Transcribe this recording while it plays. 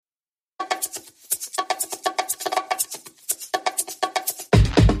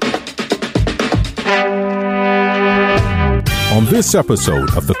On this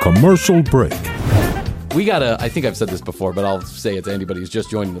episode of The Commercial Break. I think I've said this before, but I'll say it to anybody who's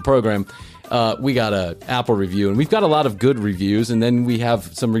just joining the program. We got a Apple review, and we've got a lot of good reviews, and then we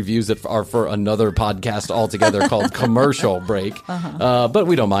have some reviews that are for another podcast altogether called Commercial Break. But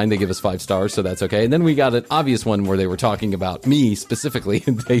we don't mind. They give us 5 stars, so that's okay. And then we got an obvious one where they were talking about me specifically,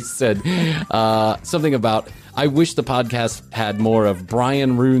 and they said something about, I wish the podcast had more of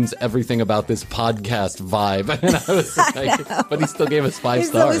Brian ruins everything about this podcast vibe. And I was like, but he still gave us 5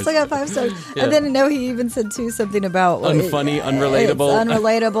 stars. He still got 5 stars. Yeah. And then he even said too something about unfunny, unrelatable. It's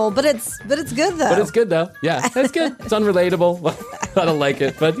unrelatable, but it's good though. But it's good though. Yeah, it's good. It's unrelatable. I don't like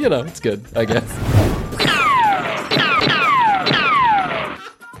it, but it's good, I guess.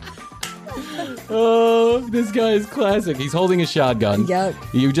 Oh, this guy is classic. He's holding a shotgun. Yep.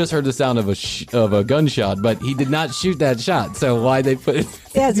 You just heard the sound of a gunshot, but he did not shoot that shot. So why they put it?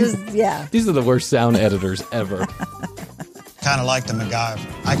 Yeah, yeah. These are the worst sound editors ever. Kind of like the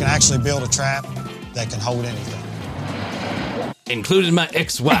MacGyver. I can actually build a trap that can hold anything. Including my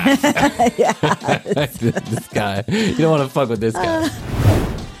ex-wife. This guy. You don't want to fuck with this guy.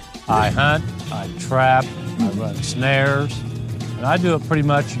 I hunt, I trap, I run snares, and I do it pretty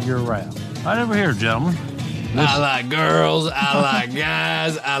much year-round. Right over here, gentlemen. I like girls, I like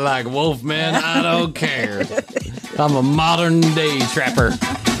guys, I like wolfmen, I don't care. I'm a modern-day trapper.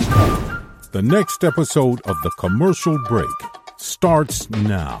 The next episode of The Commercial Break starts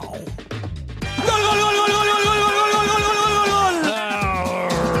now.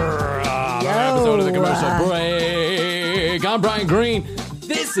 Episode of The Commercial Break. I'm Brian Green.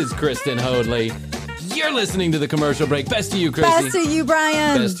 This is Kristen Hoadley. You're listening to The Commercial Break. Best to you, Christy. Best to you,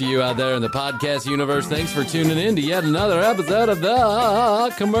 Brian. Best to you out there in the podcast universe. Thanks for tuning in to yet another episode of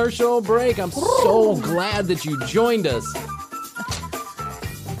The Commercial Break. I'm so glad that you joined us.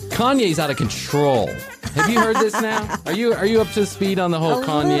 Kanye's out of control. Have you heard this now? Are you up to speed on the whole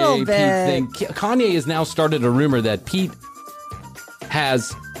Kanye-Pete thing? Kanye has now started a rumor that Pete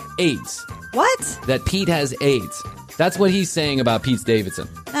has AIDS. What? That Pete has AIDS. That's what he's saying about Pete Davidson.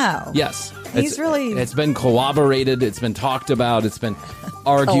 Oh. Yes. It's been corroborated. It's been talked about. It's been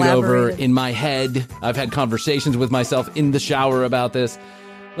argued over in my head. I've had conversations with myself in the shower about this.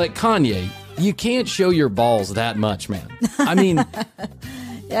 Like, Kanye, you can't show your balls that much, man. I mean...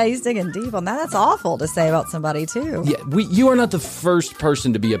 Yeah, he's digging deep on that. That's awful to say about somebody, too. Yeah, you are not the first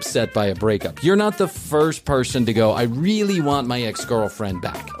person to be upset by a breakup. You're not the first person to go, I really want my ex-girlfriend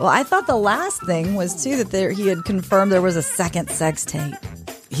back. Well, I thought the last thing was, too, that he had confirmed there was a second sex tape.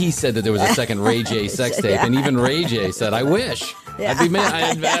 He said that there was a second Ray J sex tape, and even Ray J said, I wish. Yeah. I'd be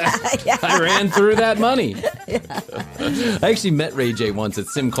mad. I ran through that money. Yeah. I actually met Ray J once at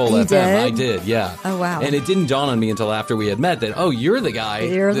Simcoe FM. Did? I did, yeah. Oh, wow. And it didn't dawn on me until after we had met that, you're the guy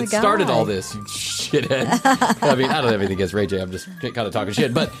that started all this, you shithead. I mean, I don't have anything against Ray J. I'm just kind of talking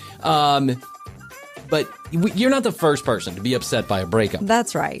shit. But you're not the first person to be upset by a breakup.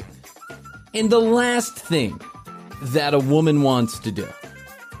 That's right. And the last thing that a woman wants to do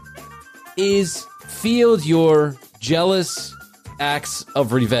is field your jealous acts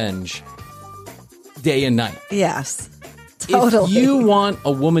of revenge day and night. Yes, totally. If you want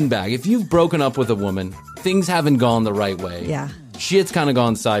a woman back, if you've broken up with a woman, things haven't gone the right way. Yeah. Shit's kind of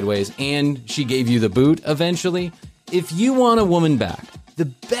gone sideways, and she gave you the boot eventually. If you want a woman back, the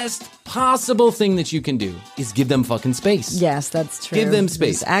best possible thing that you can do is give them fucking space. Yes, that's true. Give them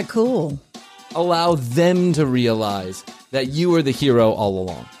space. Just act cool. Allow them to realize that you are the hero all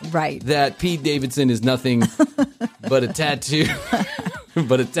along. Right. That Pete Davidson is nothing but a tattooed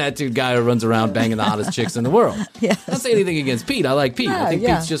guy who runs around banging the hottest chicks in the world. Yes. I don't say anything against Pete. I like Pete. I think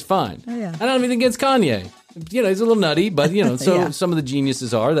Pete's just fine. Oh, yeah. I don't have anything against Kanye. He's a little nutty, but, some of the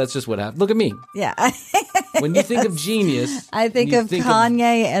geniuses are. That's just what happened. Look at me. Yeah. When you think of genius, I think of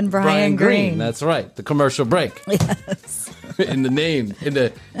Kanye and Brian Green. That's right. The Commercial Break. Yes. In the name, in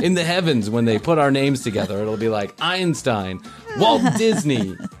the heavens, when they put our names together, it'll be like Einstein, Walt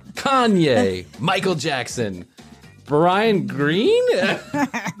Disney, Kanye, Michael Jackson, Brian Green?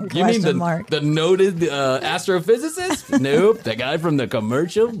 You mean the noted astrophysicist? Nope, the guy from The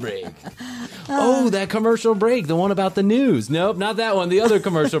Commercial Break. Oh, that Commercial Break, the one about the news. Nope, not that one, the other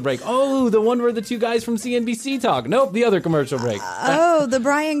Commercial Break. Oh, the one where the two guys from CNBC talk. Nope, the other Commercial Break. Oh, the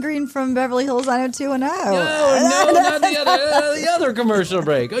Brian Green from Beverly Hills 90210. No, not the other Commercial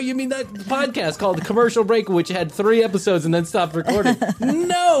Break. Oh, you mean that podcast called The Commercial Break, which had 3 episodes and then stopped recording?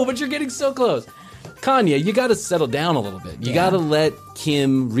 No, but you're getting so close. Kanye, you got to settle down a little bit. You got to let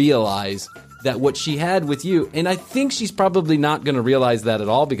Kim realize that what she had with you, and I think she's probably not going to realize that at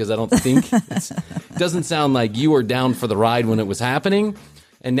all, because I don't think it doesn't sound like you were down for the ride when it was happening.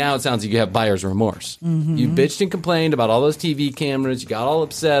 And now it sounds like you have buyer's remorse. You bitched and complained about all those TV cameras. You got all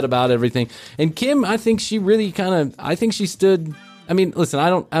upset about everything. And Kim, I think she really I think she stood. I mean,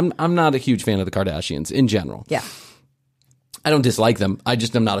 listen, I'm not a huge fan of the Kardashians in general. Yeah. I don't dislike them. I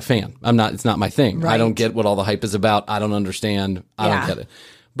just am not a fan. It's not my thing. Right. I don't get what all the hype is about. I don't understand. I don't get it.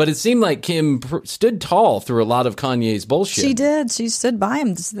 But it seemed like Kim stood tall through a lot of Kanye's bullshit. She did. She stood by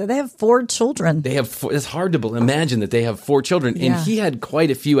him. They have 4 children. They have. It's hard to imagine that they have 4 children, and he had quite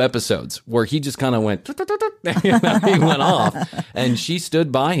a few episodes where he just kind of went. He went off, and she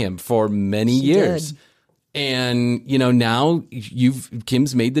stood by him for many years. Did. And now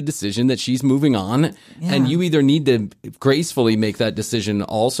Kim's made the decision that she's moving on, and you either need to gracefully make that decision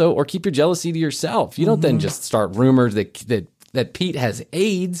also, or keep your jealousy to yourself. You don't then just start rumors that Pete has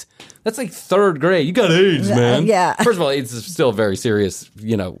AIDS. That's like 3rd grade. You got AIDS, man. Yeah. First of all, AIDS is still a very serious,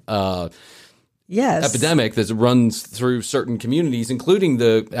 epidemic that runs through certain communities, including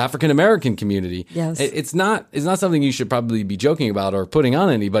the African American community. Yes. It's not something you should probably be joking about or putting on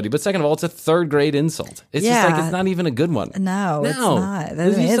anybody. But second of all, it's a 3rd grade insult. It's just like, it's not even a good one. No, it's not.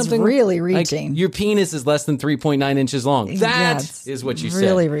 It's really reaching. Like, your penis is less than 3.9 inches long. That is what you said.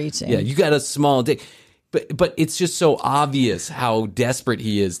 Really reaching. Yeah, you got a small dick. But it's just so obvious how desperate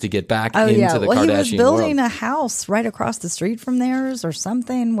he is to get back into the Kardashian world. He was building a house right across the street from theirs or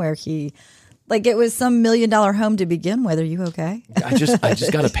something where he, like, it was some $1 million home to begin with. Are you okay? I just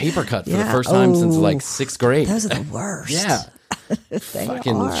got a paper cut for the first time since like 6th grade. Those are the worst. Yeah. They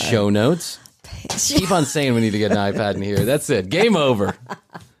Fucking are. show notes. Keep on saying we need to get an iPad in here. That's it. Game over.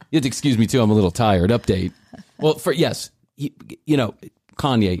 You have to excuse me too. I'm a little tired. Update. Well,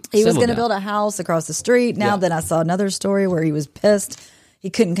 Kanye. He was going to build a house across the street. Now, Yeah. then I saw another story where he was pissed.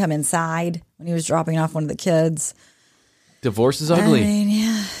 He couldn't come inside when he was dropping off one of the kids. Divorce is ugly. I mean,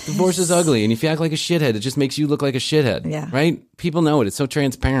 yeah. Divorce is ugly. And if you act like a shithead, it just makes you look like a shithead. Yeah. Right? People know it. It's so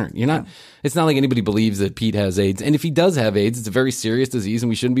transparent. It's not like anybody believes that Pete has AIDS. And if he does have AIDS, it's a very serious disease and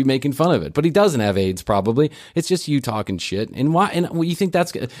we shouldn't be making fun of it. But he doesn't have AIDS, probably. It's just you talking shit. And why? And you think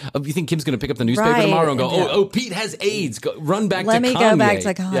you think Kim's going to pick up the newspaper tomorrow and go, oh, Pete has AIDS. Run back to Kanye. Let me go back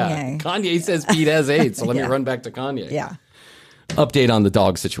to Kanye. Yeah. Kanye says Pete has AIDS. So let me run back to Kanye. Yeah. Update on the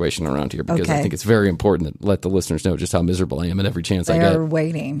dog situation around here because I think it's very important to let the listeners know just how miserable I am at every chance I get. They're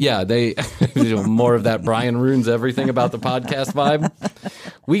waiting. Yeah, they more of that Brian ruins everything about the podcast vibe.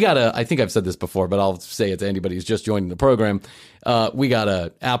 We got I think I've said this before, but I'll say it to anybody who's just joining the program. We got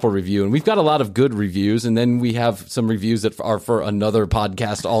a Apple review, and we've got a lot of good reviews, and then we have some reviews that are for another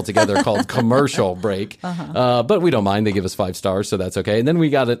podcast altogether called Commercial Break. But we don't mind. They give us 5 stars, so that's okay. And then we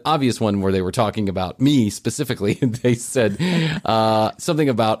got an obvious one where they were talking about me specifically, and they said something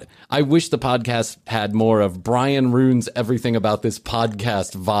about, I wish the podcast had more of Brian ruins everything about this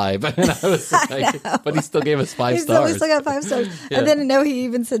podcast vibe. And I was like, but he still gave us 5 stars. We still got 5 stars. And then he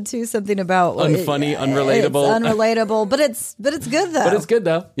even said too something about unfunny, unrelatable. It's unrelatable, but it's good though. But it's good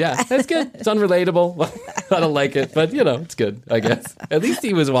though. Yeah, it's good. It's unrelatable. I don't like it, but it's good, I guess. At least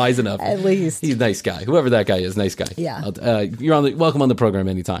he was wise enough. At least. He's a nice guy. Whoever that guy is, nice guy. Yeah. You're welcome on the program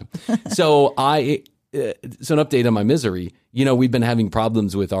anytime. So an update on my misery. We've been having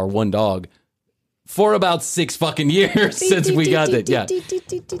problems with our one dog for about 6 fucking years since we got it. Yeah. Okay.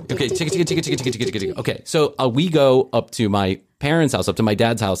 Okay. So we go up to my parents' house, up to my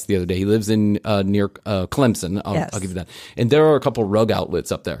dad's house the other day. He lives in near Clemson. I'll give you that. And there are a couple rug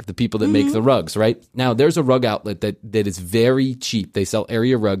outlets up there. The people that make the rugs, right? Now there's a rug outlet that is very cheap. They sell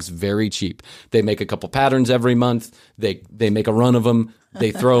area rugs very cheap. They make a couple patterns every month. They make a run of them.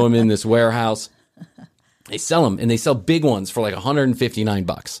 They throw them in this warehouse. They sell them, and they sell big ones for like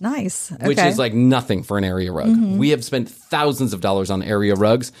 $159. Nice. Okay. Which is like nothing for an area rug. We have spent thousands of dollars on area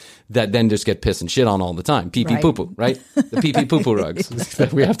rugs that then just get piss and shit on all the time. Pee-pee poo-poo, right? The pee-pee poo-poo rugs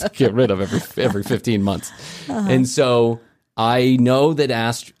that we have to get rid of every 15 months. And so I know that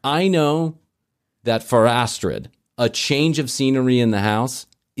for Astrid, a change of scenery in the house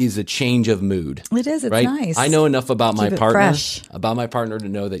is a change of mood. It is. It's right? nice. I know enough about my partner fresh. To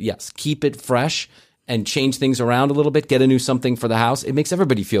know that, yes, keep it fresh and change things around a little bit, get a new something for the house. It makes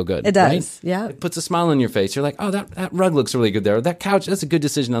everybody feel good. It does, right? yeah. It puts a smile on your face. You're like, oh, that rug looks really good there. That couch, that's a good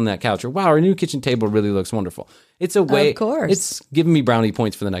decision on that couch. Or, wow, our new kitchen table really looks wonderful. It's a way. Of course. It's giving me brownie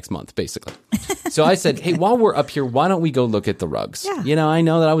points for the next month, basically. So I said, hey, while we're up here, why don't we go look at the rugs? Yeah. I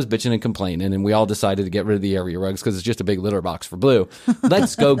know that I was bitching and complaining, and we all decided to get rid of the area rugs because it's just a big litter box for Blue.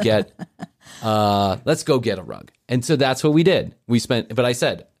 Let's go get a rug. And so that's what we did. But I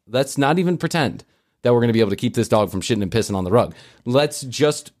said, let's not even pretend that we're going to be able to keep this dog from shitting and pissing on the rug. Let's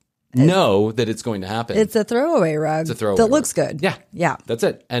just know that it's going to happen. It's a throwaway rug. It's a throwaway that rug. looks good. Yeah. Yeah. That's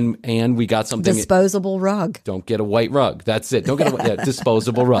it. And we got something. Disposable rug. Don't get a white rug. That's it. Don't get a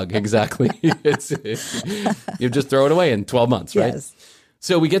disposable rug. Exactly. You just throw it away in 12 months, right? Yes.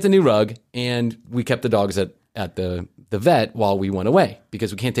 So we get the new rug, and we kept the dogs at the vet while we went away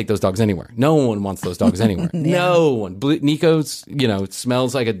because we can't take those dogs anywhere. No one wants those dogs anywhere. No one. Nico's,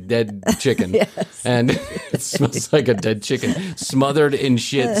 smells like a dead chicken. Yes. And it smells like a dead chicken, smothered in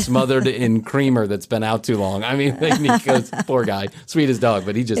shit, smothered in creamer that's been out too long. I mean, like Nico's poor guy, sweetest dog,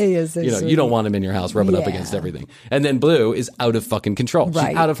 but he is so you don't want him in your house rubbing up against everything. And then Blue is out of fucking control. Right.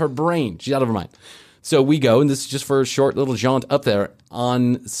 She's out of her brain. She's out of her mind. So we go, and this is just for a short little jaunt up there.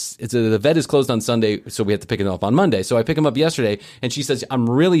 The vet is closed on Sunday, so we have to pick him up on Monday. So I pick him up yesterday, and she says, I'm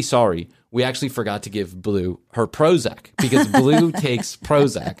really sorry. We actually forgot to give Blue her Prozac because Blue takes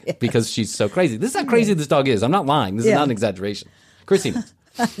Prozac because she's so crazy. This is how crazy this dog is. I'm not lying. This is not an exaggeration. Chrissy knows.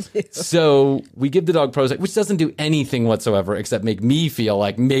 So we give the dog Prozac, which doesn't do anything whatsoever except make me feel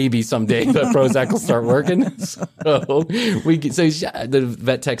like maybe someday the Prozac will start working. So the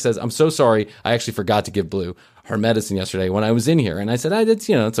vet tech says, I'm so sorry. I actually forgot to give Blue her medicine yesterday when I was in here. And I said,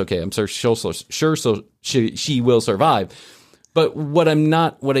 it's okay. I'm sure she will survive. But what I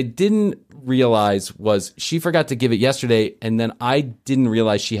didn't realize was she forgot to give it yesterday, and then I didn't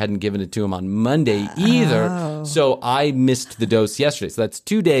realize she hadn't given it to him on Monday either. Oh. So I missed the dose yesterday. So that's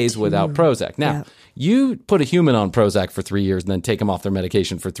 2 days without Prozac. Now, you put a human on Prozac for 3 years and then take them off their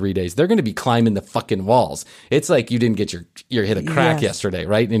medication for 3 days. They're going to be climbing the fucking walls. It's like you didn't get your hit a crack yesterday,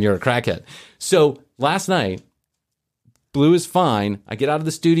 right? And you're a crackhead. So last night, Blue is fine. I get out of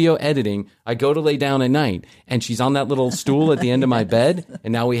the studio editing. I go to lay down at night, and she's on that little stool at the end of my bed.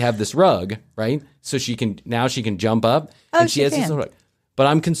 And now we have this rug, right? So she can jump up, and she has this little rug. But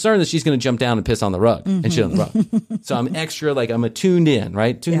I'm concerned that she's going to jump down and piss on the rug, and she doesn't rug. So I'm extra, I'm a tuned in,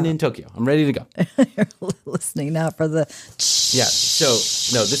 right? Tuned in Tokyo. I'm ready to go. You're listening now for the. Yeah. So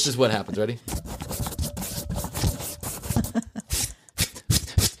no, this is what happens. Ready?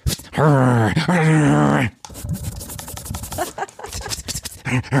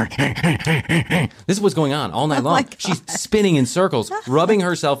 This is what's going on all night long. She's spinning in circles, rubbing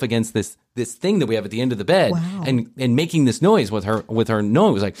herself against this thing that we have at the end of the bed, and making this noise with her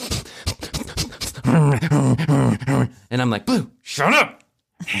nose, like. And I'm like, Blue, shut up.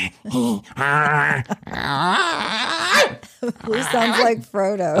 Blue sounds like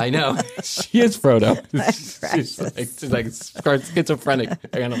Frodo. I know. She is Frodo. she's like a schizophrenic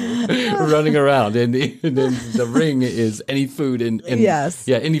animal running around. And then the ring is any food and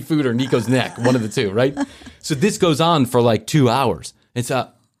any food or Nico's neck, one of the two, right? So this goes on for like 2 hours. And so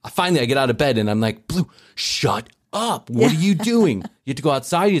finally I get out of bed and I'm like, Blue, shut up. What are you doing? You have to go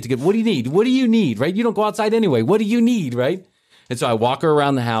outside. You have to get, what do you need? What do you need, right? You don't go outside anyway. What do you need, right? And so I walk her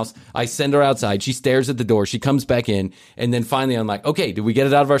around the house. I send her outside. She stares at the door. She comes back in. And then finally I'm like, okay, did we get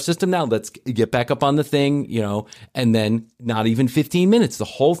it out of our system now? Let's get back up on the thing, and then not even 15 minutes. The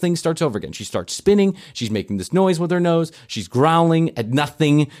whole thing starts over again. She starts spinning. She's making this noise with her nose. She's growling at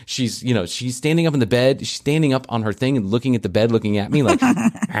nothing. She's standing up in the bed. She's standing up on her thing and looking at the bed, looking at me like, oh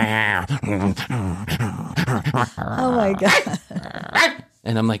my God.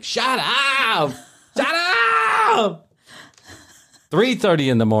 And I'm like, shut up. Shut up. 3:30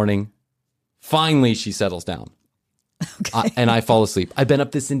 in the morning, finally she settles down. Okay. And I fall asleep. I've been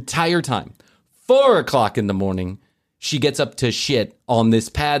up this entire time. 4 o'clock in the morning, she gets up to shit on this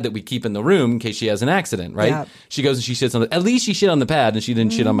pad that we keep in the room in case she has an accident, right? Yep. She goes and she shits on at least she shit on the pad, and she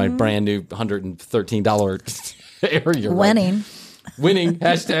didn't shit on my brand new $113 area. Winning. Right? Winning.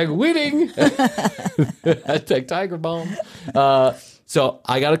 Hashtag winning. Hashtag Tiger Bomb. So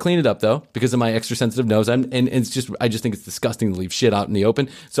I got to clean it up, though, because of my extra sensitive nose. And I just think it's disgusting to leave shit out in the open.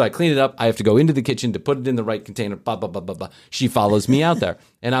 So I clean it up. I have to go into the kitchen to put it in the right container. Blah, blah, blah, blah, blah. She follows me out there.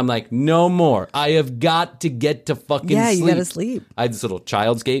 And I'm like, no more. I have got to get to fucking sleep. Yeah, you got to sleep. I had this little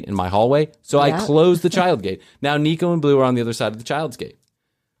child's gate in my hallway. So I closed the child gate. Now Nico and Blue are on the other side of the child's gate.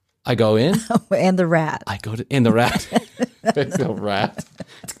 I go in. And the rat. And the rat. The rat.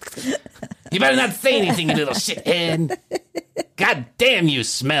 You better not say anything, you little shithead. God damn, you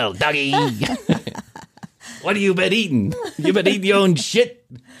smell, doggy. What have you been eating? You been eating your own shit?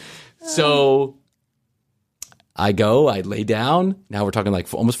 So I lay down. Now we're talking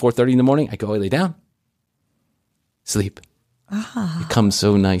like almost 4:30 in the morning. I lay down. Sleep. It comes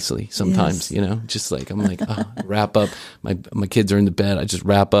so nicely sometimes, just like, I'm like, wrap up. My kids are in the bed. I just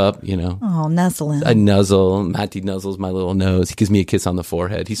wrap up, Oh, nuzzle him. I nuzzle. Matty nuzzles my little nose. He gives me a kiss on the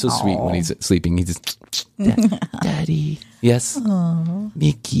forehead. He's so sweet when he's sleeping. He just, Daddy. Yes. Aww.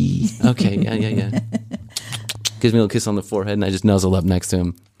 Mickey. Okay. Yeah. Gives me a little kiss on the forehead, and I just nuzzle up next to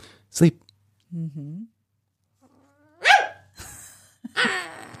him. Sleep.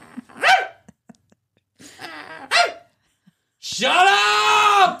 Shut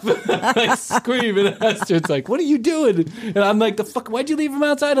up! I scream, and Esther's like, what are you doing? And I'm like, the fuck, why'd you leave him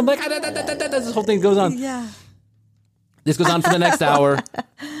outside? I'm like, this whole thing goes on. Yeah. This goes on for the next hour.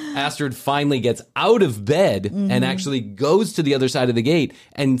 Astrid finally gets out of bed and actually goes to the other side of the gate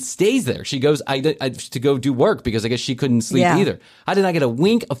and stays there. She goes to go do work because I guess she couldn't sleep either. I did not get a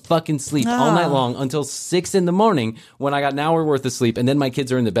wink of fucking sleep all night long until 6 a.m. when I got an hour worth of sleep. And then my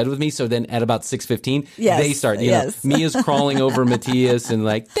kids are in the bed with me. So then at about 6:15, they start, you know, Mia's crawling over Matthias and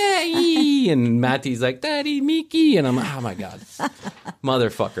like, Daddy. And Matty's like, Daddy, Miki. And I'm like, oh my God.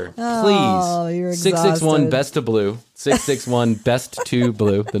 Motherfucker. Please. You're 661 best to blue. 661 best to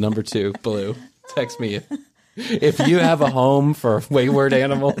blue. The number 2 blue. Text me if you have a home for wayward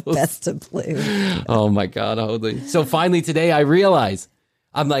animals. Best of blue. Oh my God, holy. So finally today I realize,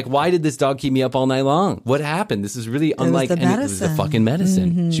 I'm like, why did this dog keep me up all night long? What happened? This is really unlike, and it was the fucking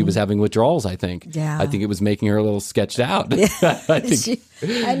medicine. She was having withdrawals, I think. Yeah. I think it was making her a little sketched out. Yeah. I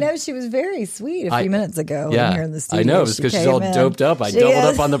I know she was very sweet a few minutes ago yeah, here in the studio. I know, it was because she's all doped up. I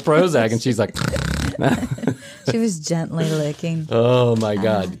doubled up on the Prozac and she's like... She was gently licking. Oh my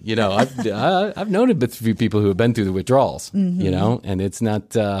God! You know, I've known a few people who have been through the withdrawals. You know, and it's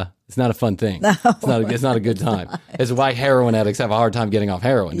not a fun thing. No. It's not a good time. It's why heroin addicts have a hard time getting off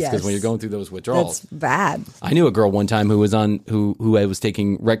heroin. It's because when you're going through those withdrawals, that's bad. I knew a girl one time who was who was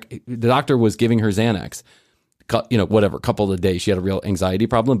taking the doctor was giving her Xanax. You know, whatever, couple of days, she had a real anxiety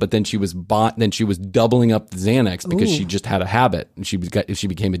problem, but then she was doubling up the Xanax because she just had a habit and she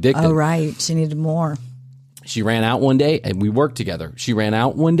became addicted. Oh, right. She needed more. She ran out one day and we worked together. She ran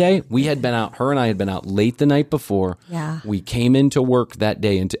out one day. We had been out, her and I had been out late the night before. Yeah. We came into work that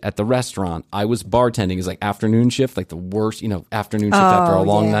day at the restaurant. I was bartending. It's like afternoon shift, like the worst, you know, afternoon shift after a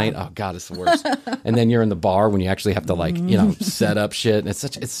long night. Oh God, it's the worst. And then you're in the bar when you actually have to like, you know, set up shit. And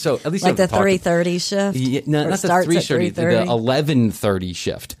it's so, at least like the 3:30 shift? Yeah, no, not the 3:30, the 11:30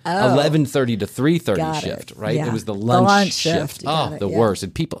 shift. 11:30 to 3:30 shift, right? Yeah. It was the lunch shift. Oh, the worst.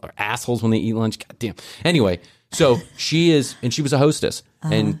 And people are assholes when they eat lunch. God damn. Anyway. So she was a hostess,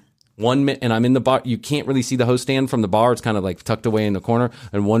 and 1 minute, and I'm in the bar. You can't really see the host stand from the bar. It's kind of like tucked away in the corner.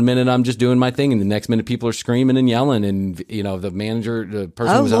 And 1 minute I'm just doing my thing, and the next minute people are screaming and yelling. And you know, the manager, the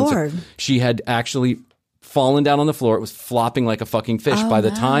person who was on, she had actually fallen down on the floor. It was flopping like a fucking fish. By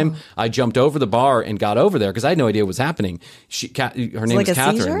the time I jumped over the bar and got over there, because I had no idea what was happening. Her name was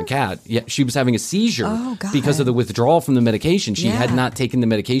Catherine. Cat. Yeah, she was having a seizure because of the withdrawal from the medication. She had not taken the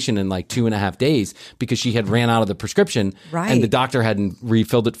medication in like 2.5 days because she had ran out of the prescription, and the doctor hadn't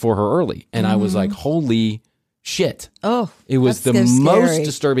refilled it for her early. And I was like, holy shit. Oh, it was the most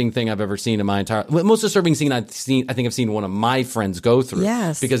disturbing thing I've ever seen in my entire, most disturbing scene I've seen. I think I've seen one of my friends go through.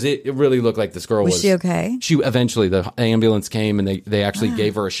 Yes. Because it really looked like this girl was she okay? She eventually, the ambulance came and they actually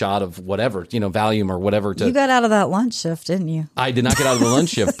gave her a shot of whatever, you know, Valium or whatever. You got out of that lunch shift, didn't you? I did not get out of the lunch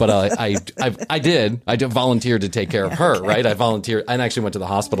shift, but I did volunteer to take care of her, right? I volunteered and actually went to the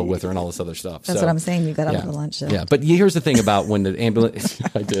hospital with her and all this other stuff. That's what I'm saying. You got out of the lunch shift. Yeah. But here's the thing about when the ambulance,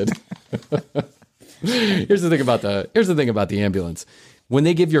 I did. Here's the thing about the ambulance. When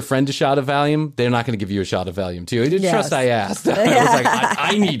they give your friend a shot of Valium, they're not going to give you a shot of Valium too. Trust I asked. I was like,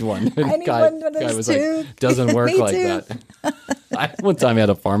 I need one. I need one of those too. Like, doesn't work like that. One time I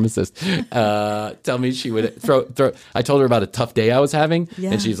had a pharmacist tell me she would throw. I told her about a tough day I was having,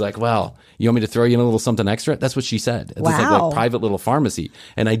 and she's like, well, you want me to throw you in a little something extra? That's what she said. It's like a private little pharmacy.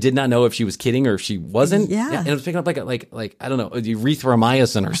 And I did not know if she was kidding or if she wasn't. Yeah. And it was picking up like I don't know,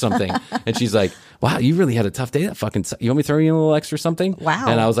 erythromycin or something. And she's like, wow, you really had a tough day. That fucking, you want me to throw you in a little extra something? Wow.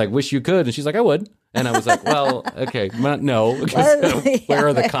 And I was like, wish you could. And she's like, I would. And I was like, well, okay, no. Where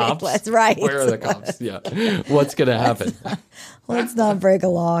are the cops? That's right. Where are the cops? Yeah. What's going to happen? Let's not break a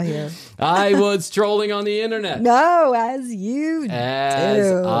law here. I was trolling on the internet. No, as you do.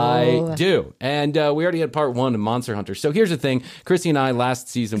 I do. And we already had part 1 of Monster Hunter. So here's the thing. Chrissy and I last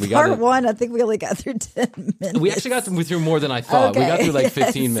season, we got... Part 1, I think we only got through 10 minutes. We actually got through more than I thought. Okay. We got through like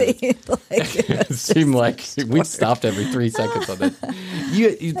 15 minutes. It seemed like we stopped every 3 seconds on it.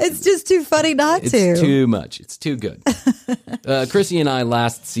 It's just too funny not to. It's too much. It's too good. Chrissy and I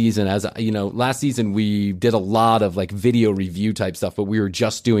last season, we did a lot of like video review type stuff, but we were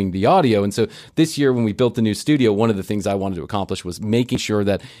just doing the audio. And so this year when we built the new studio, one of the things I wanted to accomplish was making sure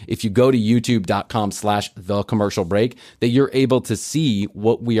that if you go to youtube.com/thecommercialbreak, that you're able to see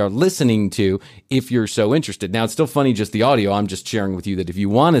what we are listening to if you're so interested. Now, it's still funny, just the audio. I'm just sharing with you that if you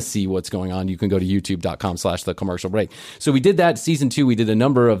want to see what's going on, you can go to youtube.com/thecommercialbreak. So we did that. Season 2, we did a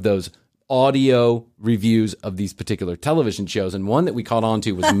number of those audio reviews of these particular television shows. And one that we caught on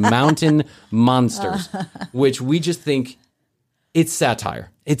to was Mountain Monsters, which we just think it's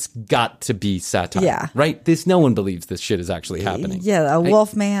satire. It's got to be satire. Yeah. Right? No one believes this shit is actually happening. Yeah, a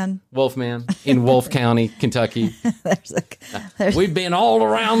Wolfman. Wolfman in Wolf County, Kentucky. We've been all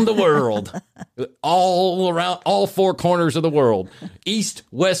around the world. All four corners of the world. East,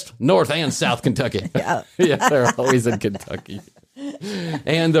 west, north, and south Kentucky. Yeah. Yeah, they're always in Kentucky.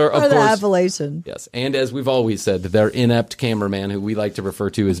 And they're, of Or the course, Appalachian. yes. And as we've always said, their inept cameraman, who we like to refer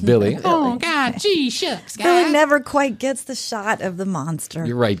to as Billy. Oh, God, gee, shucks, Billy never quite gets the shot of the monster.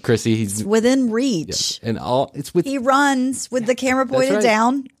 You're right, Chrissy. He's within reach. and it's with He runs with the camera pointed right.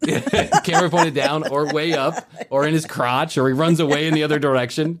 down. camera pointed down or way up or in his crotch, or he runs away in the other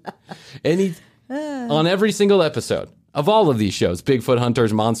direction. And he on every single episode of all of these shows, Bigfoot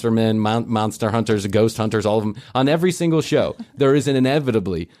Hunters, Monster Men, Monster Hunters, Ghost Hunters, all of them, on every single show, there is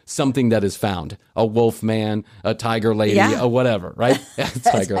inevitably something that is found. A wolf man, a tiger lady, Yeah. a whatever, right?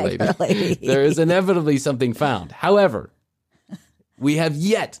 Tiger lady. There is inevitably something found. However, we have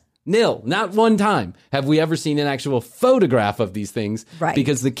yet, not one time, have we ever seen an actual photograph of these things. Right.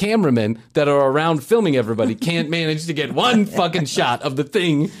 Because the cameramen that are around filming everybody can't manage to get one fucking shot of the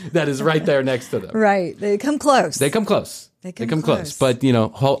thing that is right there next to them. Right. They come close. They come close. They come close. But,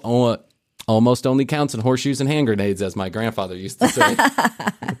 almost only counts in horseshoes and hand grenades, as my grandfather used to say.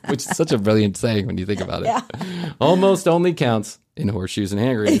 Which is such a brilliant saying when you think about it. Yeah. Almost only counts in horseshoes and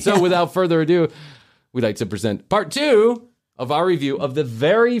hand grenades. So without further ado, we'd like to present part 2 of our review of the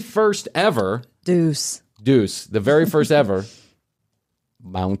very first ever Deuce, the very first ever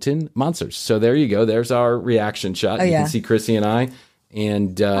Mountain Monsters. So there you go. There's our reaction shot. You yeah. can see Chrissy and I,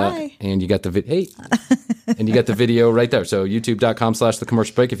 and Hi. and you got the and you got the video right there. So youtube.com/the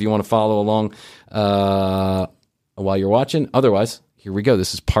commercial break if you want to follow along while you're watching. Otherwise, here we go.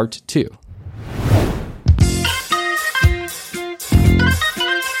 This is part 2.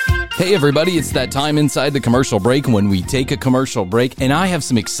 Hey everybody, it's that time inside the commercial break when we take a commercial break, and I have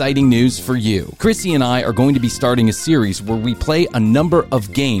some exciting news for you. Chrissy and I are going to be starting a series where we play a number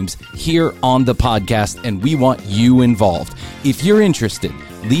of games here on the podcast, and we want you involved. If you're interested,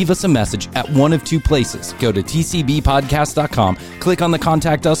 leave us a message at one of 2 places. Go to tcbpodcast.com, click on the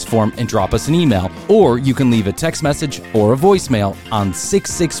Contact Us form, and drop us an email. Or you can leave a text message or a voicemail on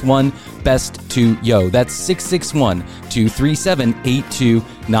 661-BEST-2-YO. That's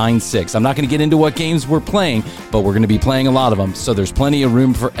 661-237-8296. I'm not going to get into what games we're playing, but we're going to be playing a lot of them, so there's plenty of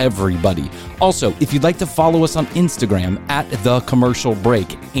room for everybody. Also, if you'd like to follow us on Instagram at The Commercial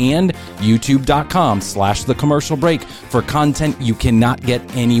Break and youtube.com/The Commercial Break for content you cannot get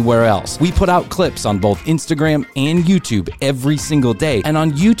anywhere else. We put out clips on both Instagram and YouTube every single day. And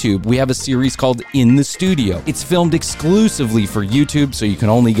on YouTube, we have a series called In the Studio. It's filmed exclusively for YouTube, so you can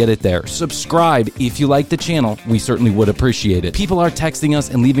only get it there. Subscribe if you like the channel. We certainly would appreciate it. People are texting us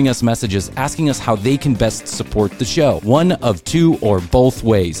and leaving us messages asking us how they can best support the show. One of 2 or both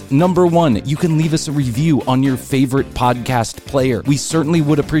ways. Number 1, you can leave us a review on your favorite podcast player. We certainly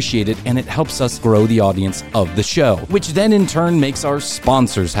would appreciate it, and it helps us grow the audience of the show, which then in turn makes our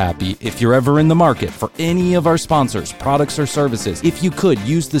sponsors happy. If you're ever in the market for any of our sponsors, products, or services, if you could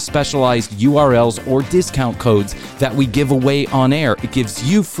use the specialized URLs or discount codes that we give away on air, it gives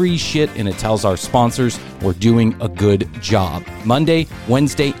you free shit, and it tells our sponsors we're doing a good job. Monday,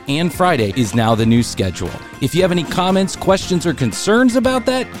 Wednesday, and Friday is now the new schedule. If you have any comments, questions, or concerns about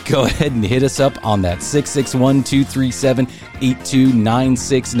that, go ahead and hit us up on that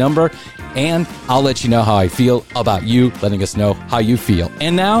 661-237-8296 number, and I'll let you know how I feel about you letting us know how you feel.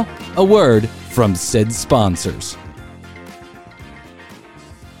 And now, a word from said sponsors.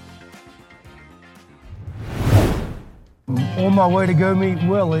 On my way to go meet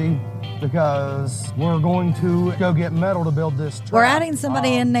Willie because we're going to go get metal to build this trap. We're adding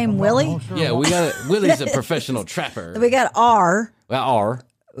somebody in named Willie. Yeah, we got Willie's a professional trapper. We got R. Well, R.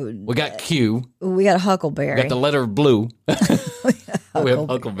 We got Q. We got Huckleberry. We got the letter blue. We have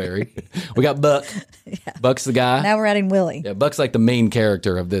Huckleberry. We got Buck. Yeah. Buck's the guy. Now we're adding Willie. Yeah, Buck's like the main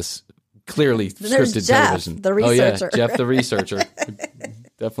character of this clearly There's scripted Jeff, television. the researcher. Oh, yeah, Jeff the researcher.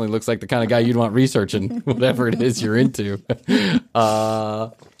 Definitely looks like the kind of guy you'd want researching whatever it is you're into.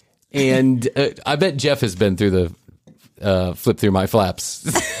 And I bet Jeff has been through the flip through my flaps.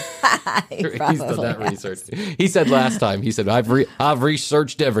 He's done that research. He said last time, he said, I've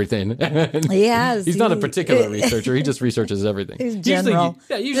researched everything. He has. He's not a particular researcher. He just researches everything. He's general.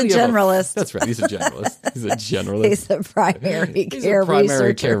 Usually He's a generalist. That's right. He's a generalist. He's a generalist. He's a primary He's care a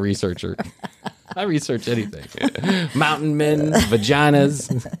primary researcher. care researcher. I research anything. Mountain men, vaginas.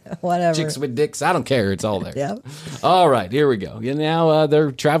 Whatever. Chicks with dicks. I don't care. It's all there. Yep. All right, here we go. Yeah, now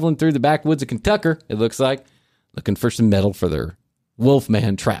they're traveling through the backwoods of Kentucky, it looks like, looking for some metal for their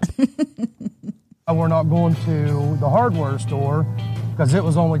Wolfman trap. We're not going to the hardware store because it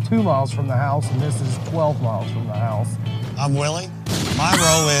was only 2 miles from the house, and this is 12 miles from the house. I'm Willie. My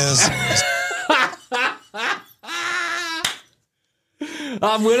role is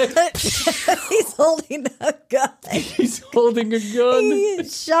I'm with it. He's holding a gun. He's holding a gun. He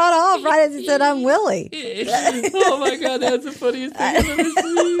shot off right as he said, I'm Willie. Oh my God, that's the funniest thing I've ever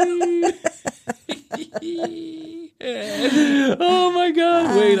seen. Oh my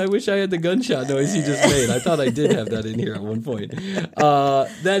God. Wait, I wish I had the gunshot noise he just made. I thought I did have that in here at one point.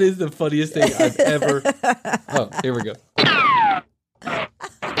 That is the funniest thing I've ever. Oh, here we go.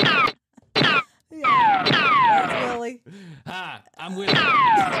 That's Willie. Hi, I'm Willie. I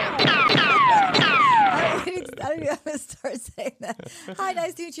don't even have to start saying that. Hi,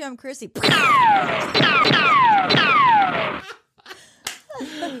 nice to meet you. I'm Chrissy.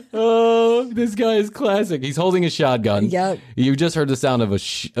 Oh, this guy is classic. He's holding a shotgun. Yep. You just heard the sound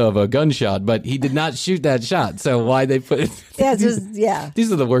of a gunshot, but he did not shoot that shot. So why they put it? Yeah, it's just, yeah.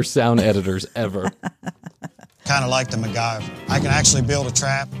 These are the worst sound editors ever. kind of like the MacGyver. I can actually build a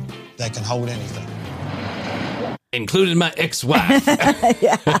trap that can hold anything. Including my ex-wife.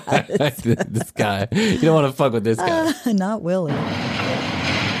 This guy. You don't want to fuck with this guy. Not Willie.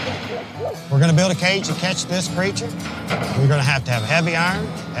 We're going to build a cage to catch this creature. We're going to have heavy iron,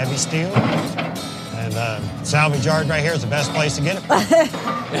 heavy steel, and salvage yard right here is the best place to get it from.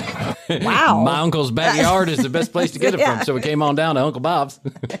 Wow. My uncle's backyard is the best place to get it from, so we came on down to Uncle Bob's.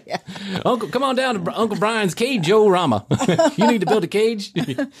 Uncle, come on down to Uncle Brian's cage-o-rama. You need to build a cage?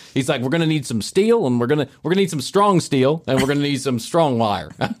 He's like, we're going to need some steel, and we're going to need some strong steel, and we're going to need some strong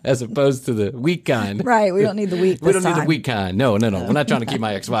wire, as opposed to the weak kind. Right, we don't need the weak We don't this need the time. weak kind. No. We're not trying to keep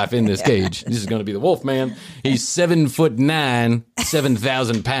my ex-wife in this cage. This is going to be the Wolf Man. He's 7'9",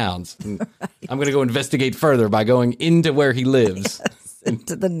 7,000 pounds. I'm going to go investigate further by going into where he lives.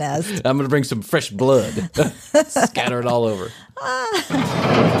 Into the nest. I'm going to bring some fresh blood. Scatter it all over.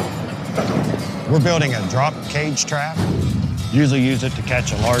 We're building a drop cage trap. Usually use it to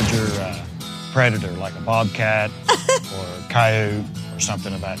catch a larger predator like a bobcat or a coyote or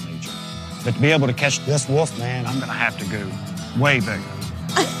something of that nature. But to be able to catch this wolf man, I'm going to have to go way bigger.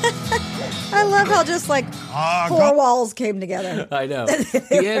 I love how just like four walls came together. I know.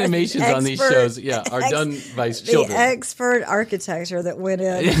 The animations on these shows, are done by children. The expert architecture that went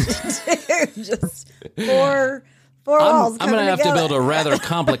in. Just four walls. I'm going to have to build a rather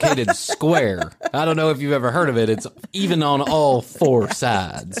complicated square. I don't know if you've ever heard of it. It's even on all four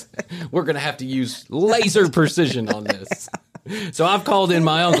sides. We're going to have to use laser precision on this. So I've called in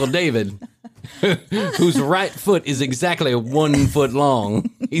my Uncle David, whose right foot is exactly 1 foot long.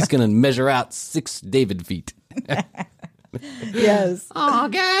 He's going to measure out 6 David feet. Yes. Oh,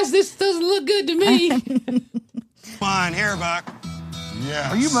 guys, this doesn't look good to me. Come on, here, Buck.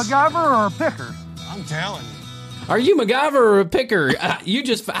 Yes. Are you MacGyver or a picker? I'm telling you. Are you MacGyver or a picker?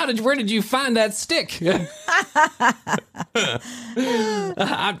 Where did you find that stick?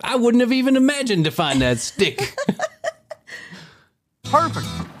 I wouldn't have even imagined to find that stick. Perfect.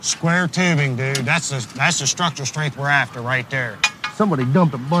 Square tubing, dude. That's the structural strength we're after right there. Somebody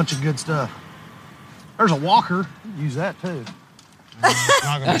dumped a bunch of good stuff. There's a walker. Use that too. It's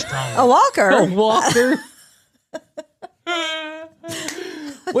not going to be strong. A walker. A walker.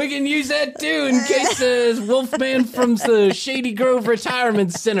 We can use that too in case the Wolfman from the Shady Grove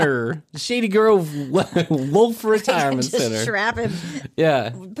Retirement Center. Shady Grove Wolf Retirement Just Center. strap him.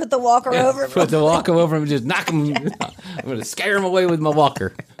 Yeah. Put the walker over him. Put the walker over him and just knock him. I'm going to scare him away with my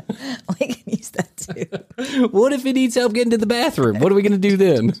walker. We can use that too. What if he needs help getting to the bathroom? What are we going to do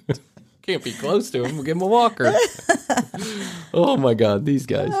then? Can't be close to him. We'll give him a walker. Oh my God, these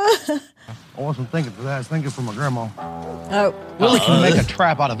guys. I wasn't thinking for that. I was thinking for my grandma. Oh, Willie can make a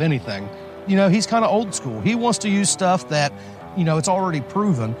trap out of anything. You know, he's kind of old school. He wants to use stuff that, it's already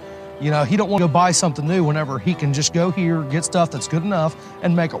proven. He don't want to go buy something new whenever he can just go here, get stuff that's good enough,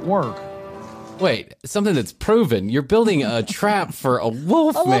 and make it work. Wait, something that's proven. You're building a trap for a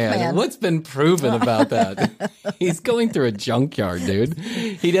wolf man. What's been proven about that? He's going through a junkyard, dude.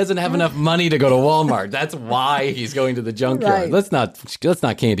 He doesn't have enough money to go to Walmart. That's why he's going to the junkyard. Right. Let's not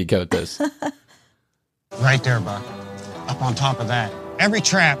candy coat this. Right there, Buck. Up on top of that. Every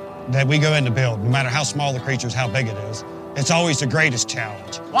trap that we go in to build, no matter how small the creature is, how big it is, it's always the greatest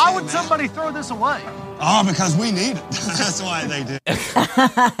challenge. Why would somebody throw this away? Oh, because we need it. That's why they do.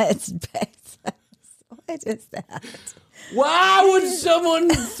 it's bad. What is that? Why would someone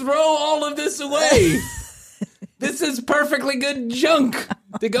throw all of this away? This is perfectly good junk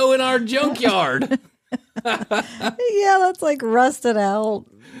to go in our junkyard. Yeah, that's like rusted out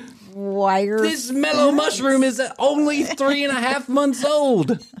wire. This mellow mushroom is only 3.5 months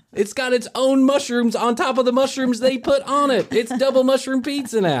old. It's got its own mushrooms on top of the mushrooms they put on it. It's double mushroom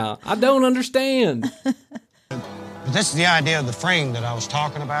pizza now. I don't understand. But this is the idea of the frame that I was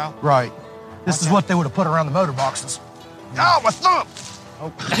talking about. Right. This is what they would have put around the motor boxes. Oh, my thumb!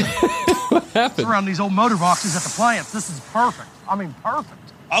 What happened? Around these old motor boxes at the plants. This is perfect. I mean,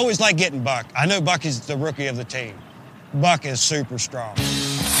 perfect. I always like getting Buck. I know Buck is the rookie of the team. Buck is super strong.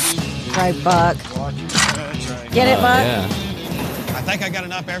 Right, Buck. Get it, Buck? Yeah. I think I got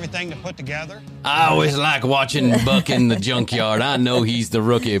enough everything to put together. I always like watching Buck in the junkyard. I know he's the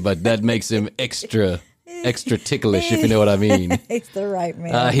rookie, but that makes him extra ticklish, if you know what I mean. He's the right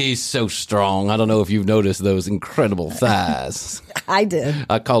man. He's so strong. I don't know if you've noticed those incredible thighs. I did.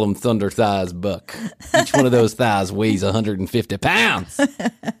 I call him Thunder Thighs Buck. Each one of those thighs weighs 150 pounds.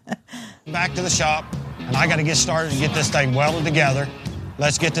 Back to the shop, and I got to get started and get this thing welded together.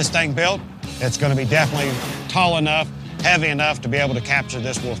 Let's get this thing built. It's going to be definitely tall enough, heavy enough to be able to capture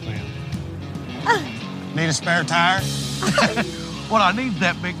this Wolfman. Need a spare tire? Well, I need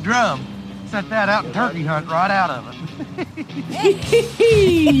that big drum. Set that out and turkey hunt right out of it.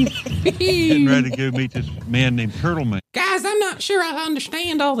 Getting ready to go meet this man named Turtle Man. Guys, I'm not sure I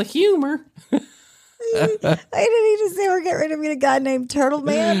understand all the humor. I didn't he just say we're getting ready to meet a guy named Turtle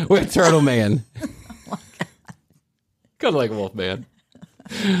Man? With Turtle Man. Oh my God. Kind of like Wolfman.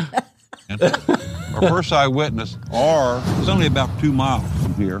 Our first eyewitness, R, is only about 2 miles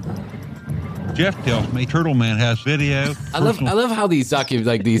from here. Jeff tells me Turtle Man has video. I love how these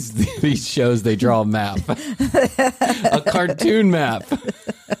these shows, they draw a map, a cartoon map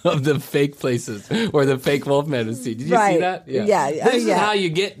of the fake places where the fake Wolfman is seen. Did you see that? Yeah. This is how you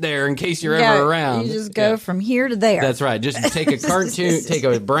get there in case you're ever around. You just go from here to there. That's right. Just take a cartoon, take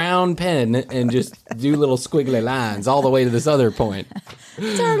a brown pen, and just do little squiggly lines all the way to this other point.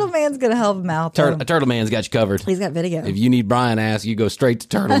 Turtle Man's going to help him out. Turtle Man's got you covered. He's got video. If you need Brian ass, you go straight to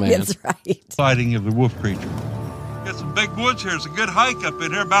Turtle Man. That's right. Sighting of the wolf creature. Got some big woods here. It's a good hike up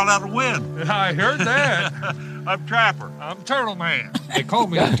in here, about out of wind. I heard that. I'm Trapper. I'm Turtle Man. They call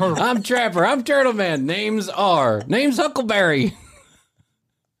me the Turtle. I'm Trapper. I'm Turtle Man. Name's Name's Huckleberry.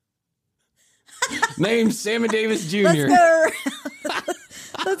 Name's Sammy Davis Jr.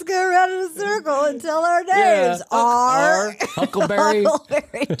 Let's go around in a circle and tell our names. R. Huckleberry.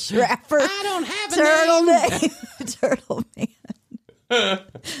 Huckleberry Trapper. I don't have a Turtle name. Turtle Man.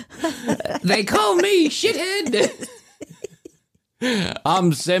 They call me shithead.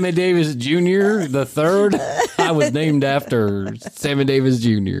 I'm Sammy Davis Jr. the third. I was named after Sammy Davis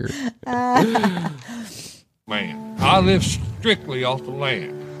Jr. Man, I live strictly off the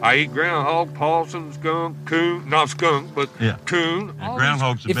land. I eat groundhog, possum, skunk, coon, not skunk, but coon.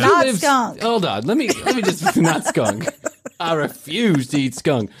 Groundhog's the If best. Not lives- skunk. Hold on. Let me just not skunk. I refuse to eat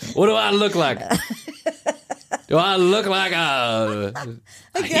skunk. What do I look like? Do I look like a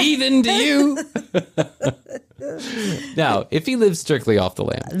heathen to you? Now, if he lives strictly off the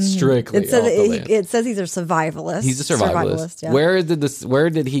land, It says he's a survivalist. He's a survivalist. Yeah. Where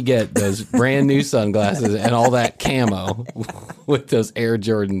did he get those brand new sunglasses and all that camo with those Air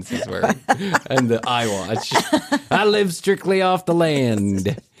Jordans he's wearing and the iWatch? I live strictly off the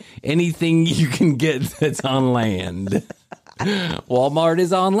land. Anything you can get that's on land. Walmart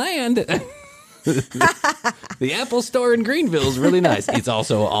is on land. The Apple Store in Greenville is really nice. It's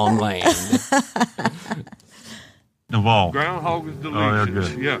also on land. Evolved. Groundhog is delicious. Oh, they're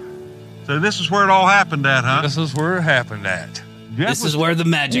good. Yeah. So this is where it all happened at, huh? This is where it happened at. This is where the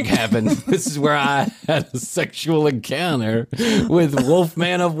magic happened. This is where I had a sexual encounter with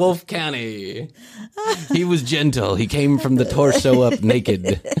Wolfman of Wolf County. He was gentle. He came from the torso up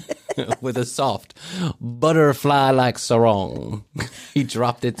naked with a soft butterfly-like sarong. He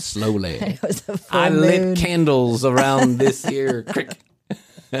dropped it slowly. It was a full I moon. lit candles around this here crick.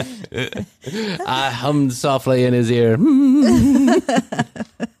 I hummed softly in his ear.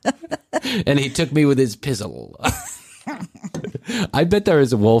 And he took me with his pizzle. I bet there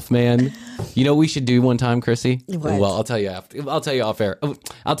is a wolf man. You know what we should do one time, Chrissy? What? Well, I'll tell you after. I'll tell you off air.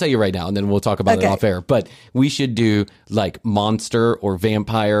 I'll tell you right now, and then we'll talk about it Okay. off air. But we should do like monster or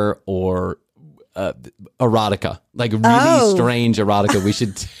vampire or erotica, like really strange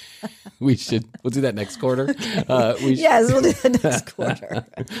erotica. We'll do that next quarter. Yes, we'll do it next quarter.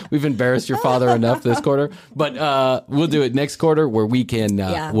 We've embarrassed your father enough this quarter, but we'll do it next quarter where we can,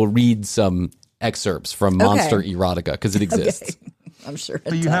 we'll read some excerpts from Monster Erotica because it exists. Okay. I'm sure it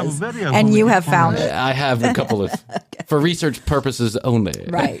So you does. have a video and when you we have get found on it. I have a couple of, for research purposes only.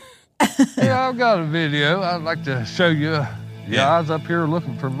 Right. Yeah, I've got a video I'd like to show you. Yeah, I was up here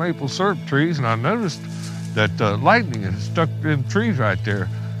looking for maple syrup trees, and I noticed that lightning is stuck in trees right there.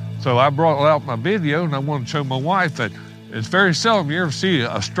 So I brought out my video, and I wanted to show my wife that it's very seldom you ever see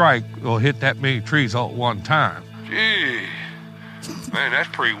a strike will hit that many trees all at one time. Gee, man, that's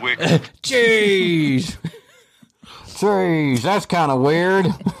pretty wicked. Jeez. Jeez, that's kind of weird.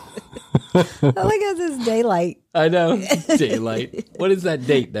 I like how this daylight. I know. Daylight. What is that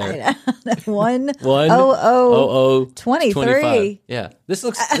date there? 1/00/23. 25. Yeah. This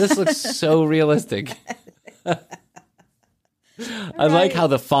looks so realistic. I like how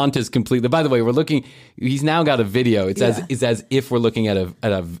the font is completely. By the way, we're looking. He's now got a video. It's as if we're looking at a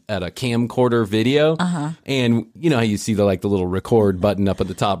camcorder video. And you know how you see the little record button up at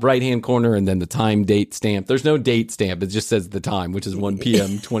the top right hand corner, and then the time date stamp. There's no date stamp. It just says the time, which is 1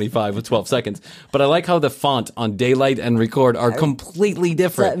 p.m. 25 with 12 seconds. But I like how the font on daylight and record are completely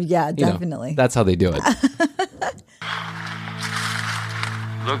different. Yeah, definitely. You know, that's how they do it.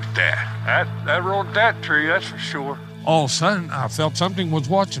 Look at that. That ruined that tree, that's for sure. All of a sudden, I felt something was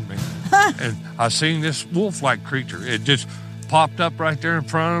watching me. And I seen this wolf-like creature. It just popped up right there in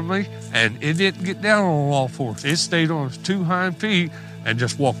front of me, and it didn't get down on all fours. It stayed on its 2 hind feet and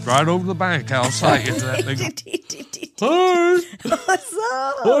just walked right over the bank outside into that big... Hey! What's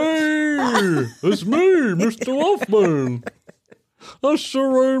up? Hey! It's me, Mr. Wolfman. I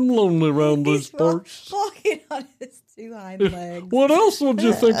sure am lonely around these parts. Walking on his 2 hind legs. What else would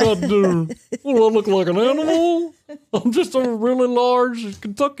you think I'd do? What, do I look like an animal? I'm just a really large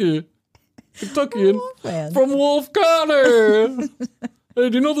Kentuckian from Wolf County. Hey,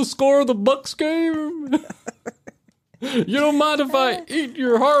 do you know the score of the Bucks game? You don't mind if I eat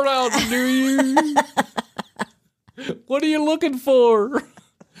your heart out, do you? What are you looking for?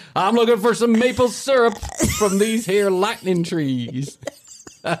 I'm looking for some maple syrup from these here lightning trees.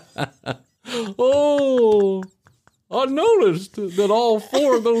 Oh, I noticed that all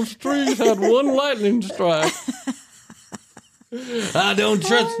 4 of those trees had 1 lightning strike. I don't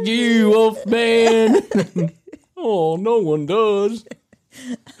trust you, Wolfman. Oh, no one does.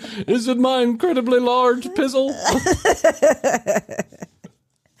 Is it my incredibly large pizzle?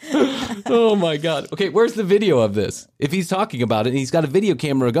 Oh my God. Okay, where's the video of this? If he's talking about it and he's got a video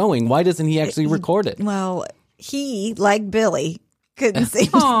camera going, why doesn't he actually record it? Well, he, like Billy, couldn't seem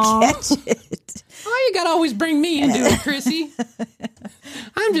to catch it. Why you gotta always bring me into it, Chrissy?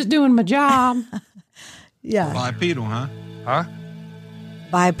 I'm just doing my job. Yeah. Bipedal, huh? Huh?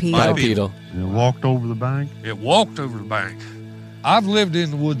 Bipedal. It walked over the bank? It walked over the bank. I've lived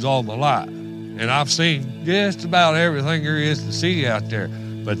in the woods all my life, and I've seen just about everything there is to see out there.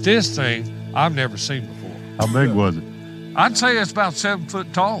 But this thing, I've never seen before. How big was it? I'd say it's about 7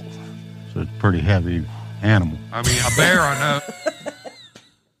 foot tall. So it's a pretty heavy animal. I mean, a bear, I know.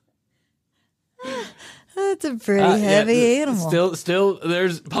 That's a pretty heavy animal. Still,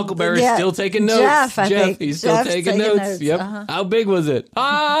 there's Huckleberry still taking notes. Jeff, I think. He's still Jeff's taking notes. Yep. How big was it?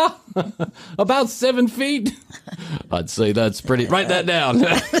 About 7 feet. I'd say that's pretty. Write that down.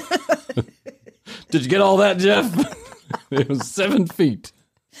 Did you get all that, Jeff? It was 7 feet.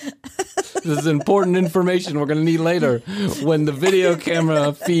 This is important information we're going to need later when the video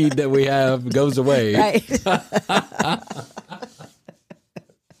camera feed that we have goes away. Right.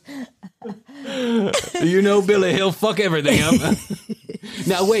 You know, Billy, he'll fuck everything up.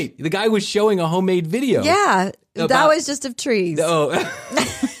 Now, wait, the guy was showing a homemade video. Yeah, that was just of trees. Oh,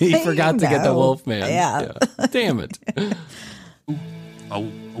 he forgot to get the Wolfman. Yeah. Damn it. A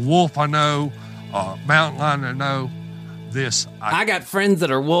wolf, I know. Mountain lion, I know. This. I got friends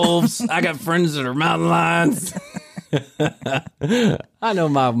that are wolves. I got friends that are mountain lions. I know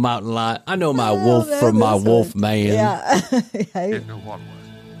my mountain lion. I know my wolf from my wolf man. Yeah. I didn't know what it was.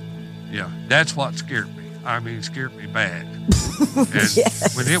 Yeah, that's what scared me. I mean, it scared me bad. And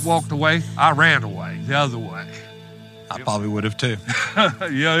when it walked away, I ran away the other way. I probably would have too.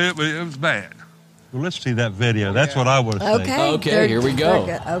 Yeah, it was bad. Well, let's see that video. That's what I would have said. Okay, here we go.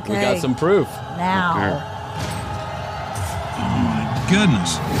 Okay. We got some proof. Now. Oh, my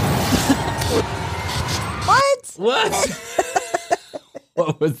goodness. What?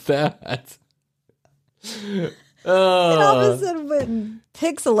 What was that? It all of a sudden went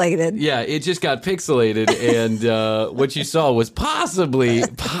pixelated. Yeah, it just got pixelated, and what you saw was possibly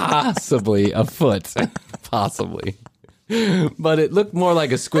a foot. Possibly. But it looked more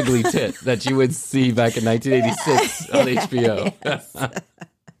like a squiggly tit that you would see back in 1986 on HBO.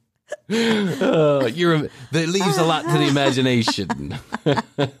 That leaves a lot to the imagination.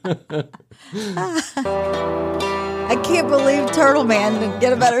 I can't believe Turtle Man didn't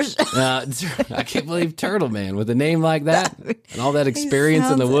get a better shot. I can't believe Turtle Man with a name like that and all that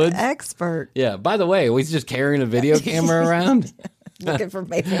experience in the woods. Expert. Yeah. By the way, he's just carrying a video camera around. Looking for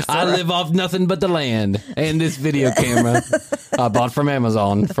maple syrup. I live off nothing but the land and this video camera I bought from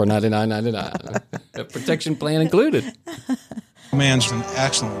Amazon for $99.99. A protection plan included. Man's an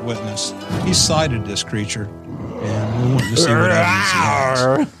excellent witness. He sighted this creature, and we wanted to see what evidence he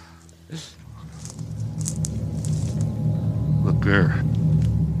has. Look there.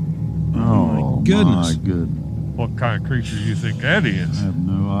 Oh, my goodness. My goodness. What kind of creature do you think that is? I have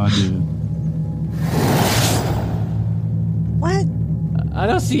no idea. What? I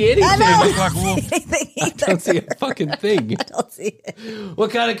don't see anything. I don't Looks like a wolf. see anything I either. don't see a fucking thing. I don't see it. What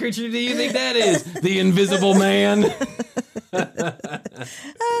kind of creature do you think that is? The Invisible Man?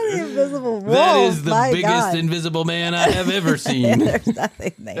 The invisible wolf. That is the My biggest God. invisible man I have ever seen. There's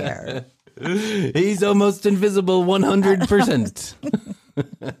nothing there. He's almost invisible 100%.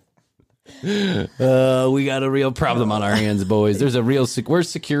 We got a real problem on our hands, boys. There's a real... Where's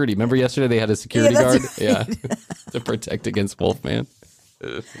security? Remember yesterday they had a security guard? that's Yeah. To protect against Wolfman.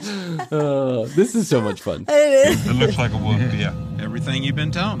 This is so much fun. It is. It looks like a wolf, yeah. Everything you've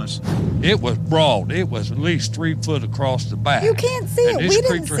been telling us. It was broad. It was at least 3 foot across the back. You can't see And it. this We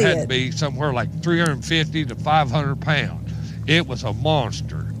didn't creature see had it. to be somewhere like 350 to 500 pounds. It was a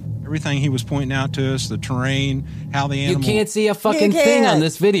monster. Everything he was pointing out to us, the terrain, how the You animal... can't see a fucking You thing on can't.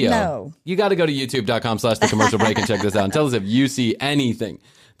 this video. No. You got to go to youtube.com/the commercial break and check this out and tell us if you see anything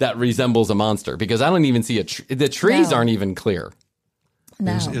that resembles a monster, because I don't even see the trees No. aren't even clear.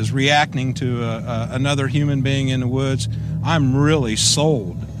 No. is reacting to another human being in the woods. I'm really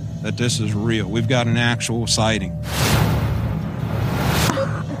sold that this is real. We've got an actual sighting.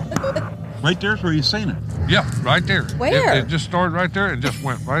 Right there's where you seen it. Yeah, right there. Where? It just started right there and just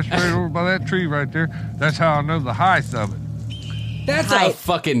went right straight over by that tree right there. That's how I know the height of it. That's a Height.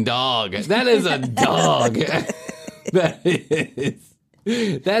 fucking dog. That is a dog. That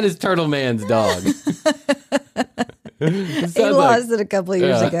is Turtle Man's dog. He lost it a couple of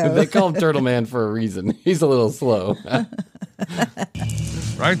years ago. They call him Turtle Man for a reason. He's a little slow.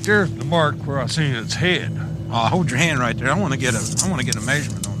 Right there's the mark where I seen its head. Hold your hand right there. I want to get a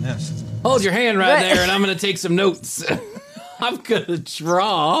measurement on this. Hold your hand right there, and I'm going to take some notes. I'm going to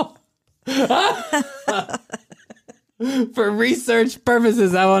draw. For research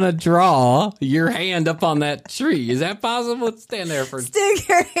purposes, I want to draw your hand up on that tree. Is that possible? Stand there for... Stick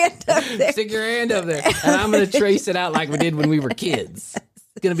your hand up there. Stick your hand up there. And I'm going to trace it out like we did when we were kids.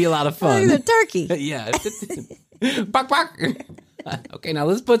 It's going to be a lot of fun. Look at the turkey. Yeah. Bark, bark. Okay, now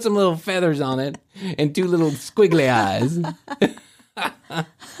let's put some little feathers on it and 2 little squiggly eyes.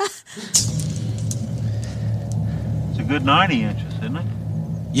 It's a good 90 inches, isn't it?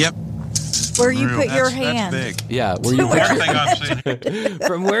 Yep. Where you put your That's hand. big. Yeah, where you put Everything I've seen.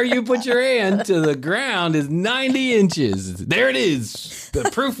 from where you put your hand to the ground is 90 inches. There it is.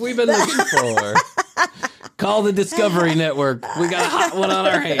 The proof we've been looking for. Call the Discovery Network. We got a hot one on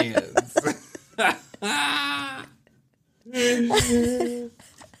our hands.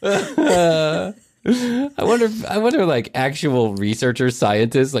 I wonder, like actual researchers,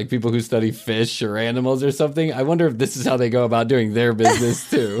 scientists, like people who study fish or animals or something. I wonder if this is how they go about doing their business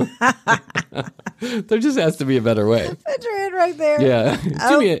too. There just has to be a better way. Put your hand right there. Yeah,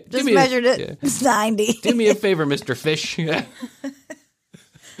 Just measured it. yeah. It's 90. Do me a favor, Mr. Fish.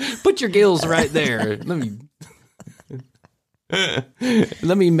 Put your gills right there. Let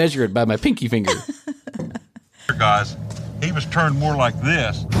me measure it by my pinky finger. Guys, he was turned more like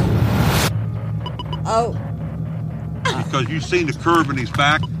this Oh, because you seen the curve in his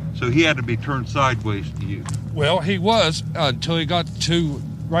back, so he had to be turned sideways to you. Well, he was until he got to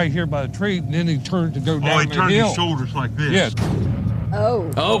right here by the tree, and then he turned to go down Oh, he the turned hill. his shoulders like this. Yeah.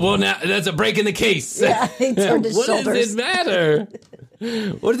 oh. Oh, well, now that's a break in the case. Yeah, he turned his What shoulders. does it matter?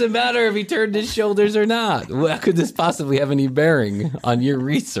 What does it matter if he turned his shoulders or not? What could this possibly have any bearing on your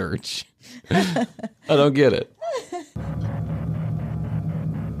research? I don't get it.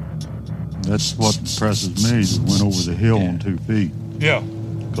 That's what impresses me, that went over the hill on 2 feet, Yeah.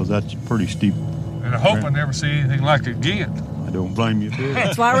 because that's pretty steep. And I hope I never see anything like it again. I don't blame you a bit.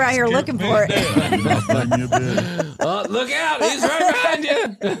 That's why we're out here looking for it. I do not blame you a bit. Oh, look out! He's right behind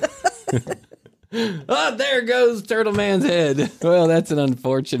you. Oh, there goes Turtle Man's head. Well, that's an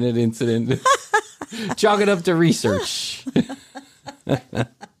unfortunate incident. Chalk it up to research.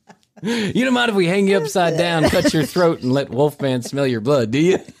 You don't mind if we hang you upside down, cut your throat, and let Wolfman smell your blood, do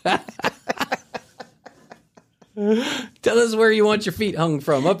you? Tell us where you want your feet hung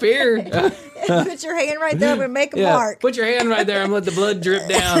from. Up here? Put your hand right there and make a Yeah, mark. put your hand right there and let the blood drip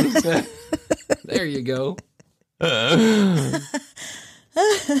down. There you go.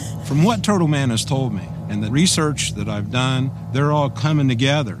 From what Turtle Man has told me and the research that I've done, they're all coming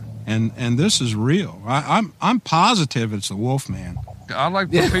together. And this is real. I'm positive it's the wolf man. I like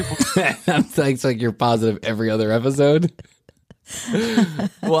for people. It's like you're positive every other episode.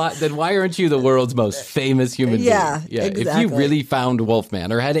 Well, then why aren't you the world's most famous human being? Yeah, If exactly. you really found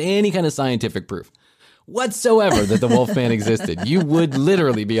Wolfman or had any kind of scientific proof whatsoever that the Wolfman existed, you would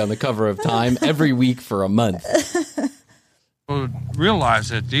literally be on the cover of Time every week for a month. Realize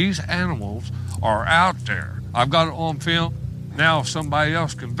that these animals are out there. I've got it on film. Now, if somebody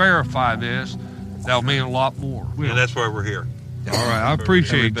else can verify this, that'll mean a lot more. And that's why we're here. All right, I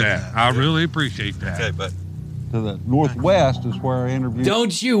appreciate that. I really appreciate that. Okay, but to the northwest is where I interviewed.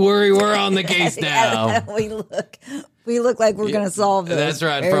 Don't you worry, we're on the case now. we look like we're going to solve this. That's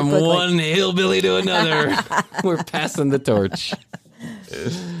right. very From quickly. one hillbilly to another, we're passing the torch.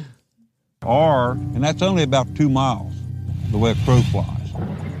 And that's only about 2 miles the way a crow flies.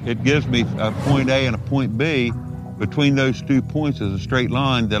 It gives me a point A and a point B. Between those 2 points is a straight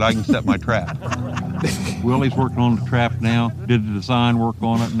line that I can set my trap. Willie's working on the trap now, did the design work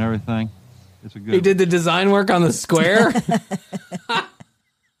on it and everything. It's a good. He did the design work on the square.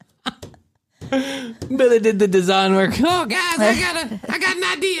 Billy did the design work. Oh, guys, I got an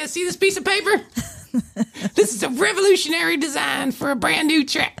idea. See this piece of paper? This is a revolutionary design for a brand new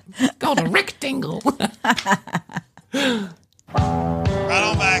trap called a rectangle. Right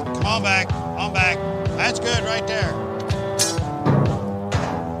on back. Come on back. On back. That's good right there.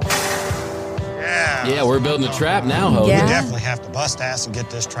 Yeah. Yeah, we're building a trap now, Hogan. Yeah. We definitely have to bust ass and get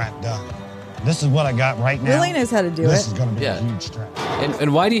this trap done. This is what I got right now. Willie knows how to do This it. is going to be Yeah. a huge trap.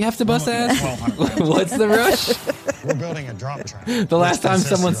 And why do you have to bust ass? What's the rush? We're building a drop trap. The last which time consists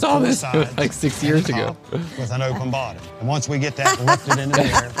someone of saw 4 this, it was sides like 6 and years a ago. top With an open bottom. And once we get that lifted into the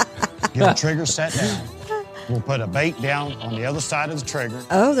air, get the trigger set down, we'll put a bait down on the other side of the trigger.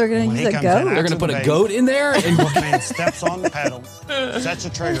 Oh, they're going When to he use a comes in goat? They're going to after put the a bait, goat in there? And Wolfman steps on the pedal, sets the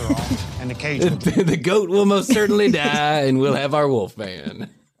trigger off, and the cage will the goat will most certainly die, and we'll have our Wolfman.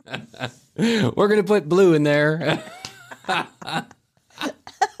 We're going to put Blue in there.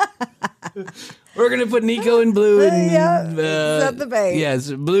 We're going to put Nico and Blue and set the bait. Yes,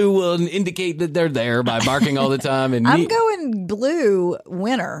 Blue will indicate that they're there by barking all the time. And I'm going Blue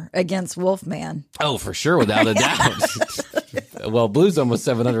winner against Wolfman. Oh, for sure, without a doubt. Well, Blue's almost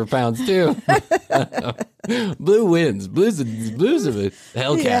 700 pounds too. Blue wins. Blue's a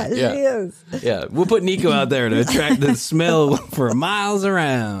Hellcat. Yeah, she is. Yeah, we'll put Nico out there to attract the smell for miles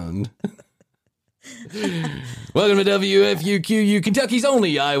around. Welcome to WFUQU, Kentucky's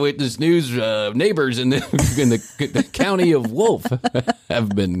only eyewitness news. Neighbors in the county of Wolf have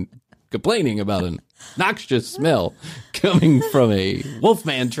been complaining about an noxious smell coming from a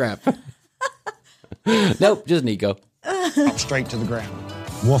Wolfman trap. Nope, just Nico. drop straight to the ground.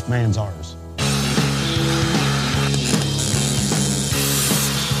 Wolfman's ours.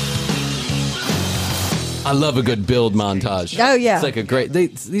 I love a good build montage. Oh, yeah. It's like a great.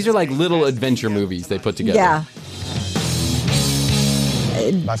 These are like little adventure movies they put together. Yeah.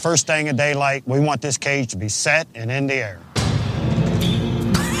 By first thing of daylight, we want this cage to be set and in the air.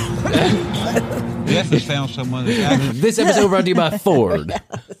 Jeff has found someone that's actually This episode brought to you by Ford.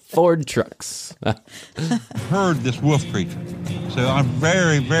 Ford trucks. heard this wolf creature. So I'm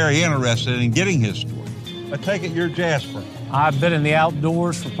very, very interested in getting his story. I take it you're Jasper. I've been in the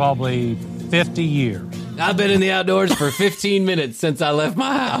outdoors for probably 50 years. I've been in the outdoors for 15 minutes since I left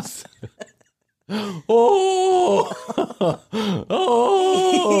my house. Oh,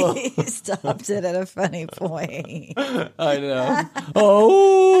 oh! He stopped it at a funny point. I know.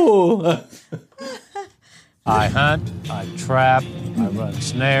 Oh! I hunt, I trap, I run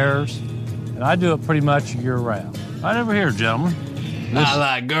snares, and I do it pretty much year round. Right over here, gentlemen. I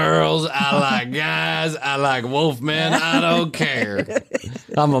like girls, I like guys, I like wolfmen, I don't care.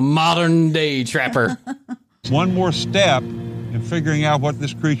 I'm a modern day trapper. One more step in figuring out what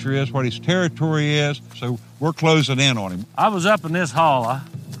this creature is, what his territory is, so we're closing in on him. I was up in this holler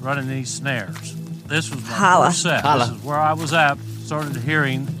running these snares. This was my Holla. first set. Holla. This is where I was at, started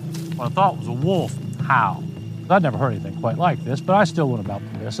hearing what I thought was a wolf howl. I'd never heard anything quite like this, but I still went about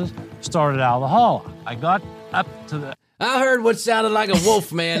the business. Started out of the holler. I got up to the I heard what sounded like a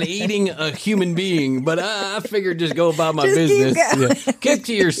wolf man eating a human being, but I figured just go about my Just keep business. going. Yeah. Keep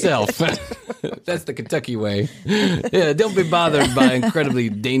to yourself. That's the Kentucky way. Yeah, don't be bothered by incredibly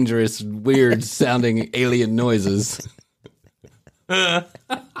dangerous, weird sounding alien noises. I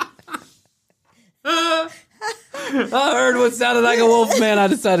heard what sounded like a wolf man. I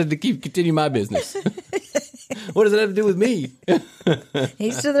decided to continue my business. What does that have to do with me?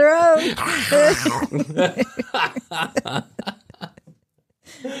 Each to their own.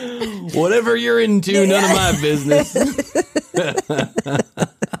 Whatever you're into, none of my business.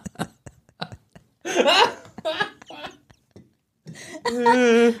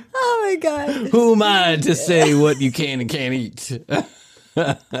 Oh my God. Who am I to say what you can and can't eat?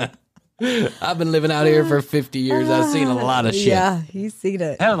 I've been living out here for 50 years. I've seen a lot of shit. Yeah, he's seen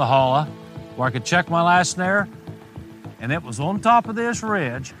it. Head of the holler, where I could check my last snare, and it was on top of this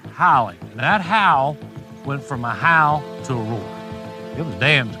ridge, howling. And that howl went from a howl to a roar. It was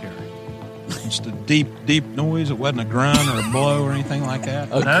damn scary. Just a deep, deep noise. It wasn't a grunt or a blow or anything like that.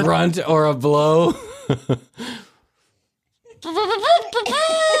 A grunt or a blow. It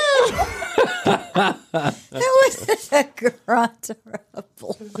wasn't a grunt or a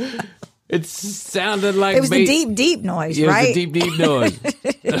blow. It sounded like... It was a deep, deep noise, it right? was a deep, deep noise.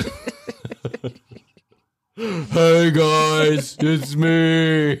 Hey, guys, it's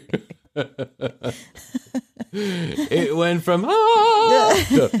me. It went from to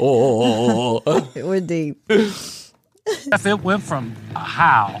oh. It was deep. If it went from a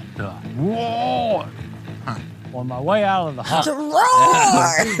howl to a roar. On my way out of the To holler,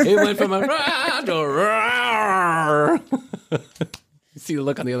 roar. It went from a roar to roar. You see the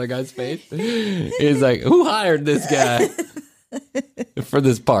look on the other guy's face? He's like, who hired this guy for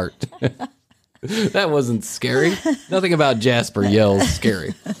this part? That wasn't scary. Nothing about Jasper yells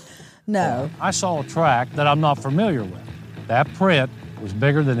scary. No. I saw a track that I'm not familiar with. That print was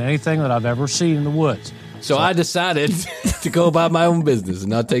bigger than anything that I've ever seen in the woods. So I decided to go about my own business and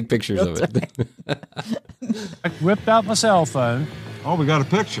not take pictures of it. I whipped out my cell phone, Oh, we got a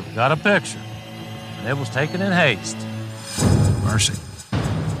picture. got a picture, and it was taken in haste. Mercy.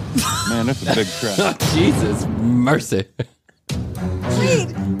 Man, that's a big Oh, track. Jesus, mercy. Wait,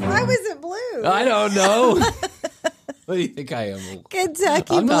 why was it blue? I don't know. What do you think I am?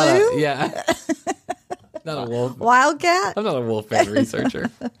 Kentucky I'm blue? not a, yeah. Not a wolf. Wildcat? I'm not a wolf fan researcher.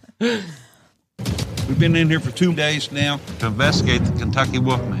 We've been in here for 2 days now to investigate the Kentucky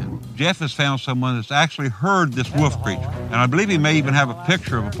Wolfman. Jeff has found someone that's actually heard this wolf creature, and I believe he may even have a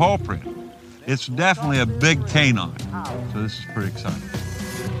picture of a paw print. It's definitely a big canine, so this is pretty exciting.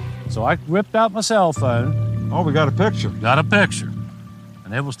 So I whipped out my cell phone, Oh, we got a picture. got a picture,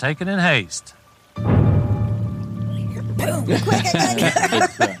 and it was taken in haste. Boom, quick, I gotta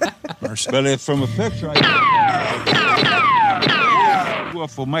go. But if from a picture,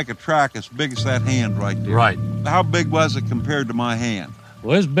 wolf will make a track as big as that hand right there. Right. How big was it compared to my hand?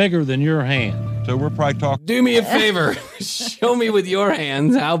 Well, it's bigger than your hand. So we're probably talking. Do me a favor. Show me with your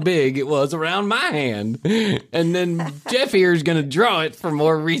hands how big it was around my hand. And then Jeff here is going to draw it for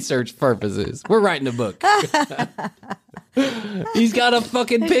more research purposes. We're writing a book. He's got a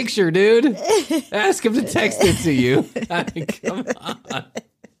fucking picture, dude. Ask him to text it to you. I mean, come on.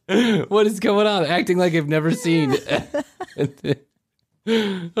 What is going on? Acting like I've never seen About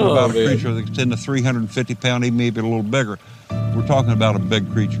Oh, a man. creature that's in the 350-pound, even maybe a little bigger. We're talking about a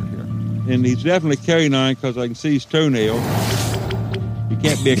big creature here. And he's definitely canine because I can see his toenails. He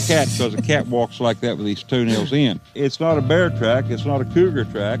can't be a cat because a cat walks like that with his toenails in. It's not a bear track. It's not a cougar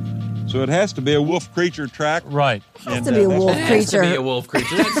track. So it has to be a wolf creature track. Right. Has to be a that's- wolf It has to be creature. a wolf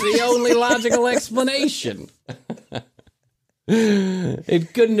creature. That's the only logical explanation.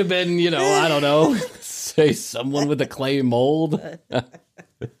 It couldn't have been, I don't know, say someone with a clay mold.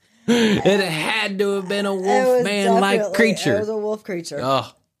 It had to have been a wolf-man-like creature. It was a wolf creature. Oh,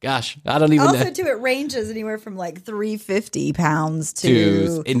 gosh. I don't even Also, know. too, it ranges anywhere from like 350 pounds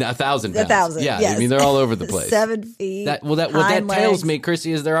to In 1,000 pounds. 1,000. Yeah, yes. I mean, they're all over the place. 7 feet. What that hind tells legs. me,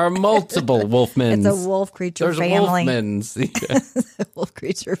 Chrissy, is there are multiple wolfmans. It's a wolf creature There's family. wolfmans. Wolf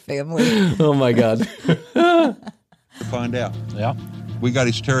creature family. Oh, my God. To find out. Yeah. We got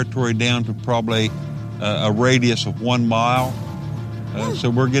his territory down to probably a radius of 1 mile. So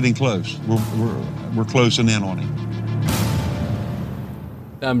we're getting close. We're closing in on him.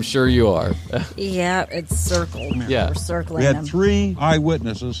 I'm sure you are. Yeah, it's circled. Yeah. We're circling We had them. 3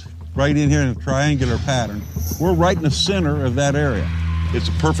 eyewitnesses right in here in a triangular pattern. We're right in the center of that area. It's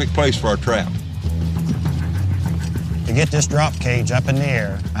a perfect place for our trap. To get this drop cage up in the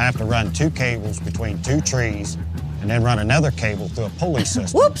air, I have to run 2 cables between 2 trees and then run another cable through a pulley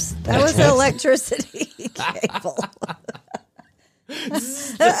system. Whoops, that was the electricity cable.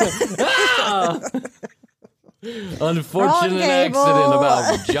 Unfortunate Wrong accident cable.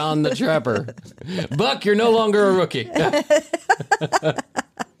 about John the Trapper. Buck, you're no longer a rookie.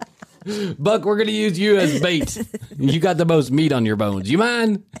 Buck, we're going to use you as bait. You got the most meat on your bones. You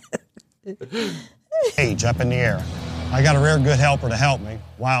mind? Cage up in the air. I got a real good helper to help me,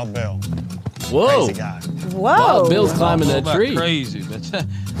 Wild Bill. Whoa. Crazy guy. Whoa. Wild Bill's climbing I don't that know tree. about crazy, but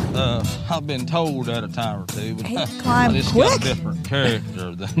I've been told that a time or two. But He I climbed just quick. got a different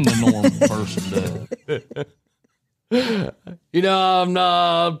character than the normal person does. You know, I'm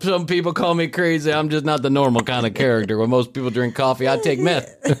not. Some people call me crazy. I'm just not the normal kind of character. When most people drink coffee, I take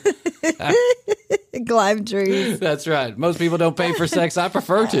meth. Climb trees. That's right. Most people don't pay for sex. I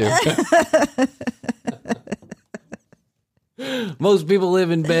prefer to. Most people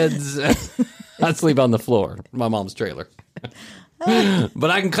live in beds. I sleep on the floor. My mom's trailer.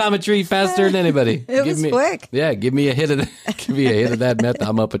 But I can climb a tree faster than anybody. It was quick. Yeah, give me a hit of that meth.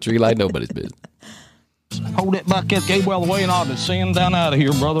 I'm up a tree like nobody's business. Hold that bucket, get well away, and I'll descend down out of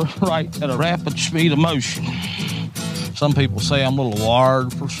here, brother, right at a rapid speed of motion. Some people say I'm a little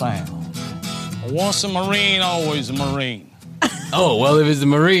wired for sound. Once a Marine, always a Marine. Oh, well, if it's a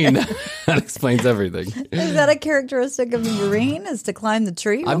Marine, that explains everything. Is that a characteristic of the Marine, is to climb the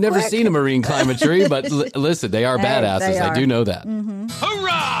tree? I've never seen a Marine climb a tree, but listen, they are badasses. they are. I do know that.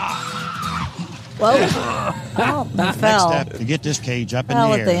 Hoorah! Whoa. Oh, I Next fell. step, to get this cage up in Fell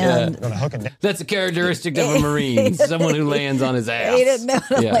the at air, the end. we're going to hook it down. That's a characteristic of a Marine, someone who lands on his ass. He didn't know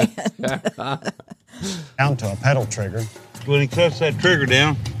how to land. Down to a pedal trigger, When he cuts that trigger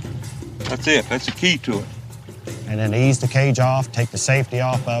down, that's it. That's the key to it. and then ease the cage off, take the safety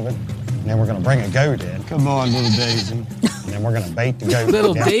off of it, and then we're going to bring a goat in. Come on, little Daisy. And then we're going to bait the goat.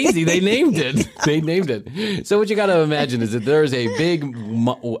 Little down. Daisy, they named it. They named it. So what you got to imagine is that there's a big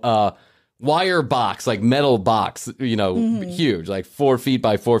wire box, like metal box, huge, like 4 feet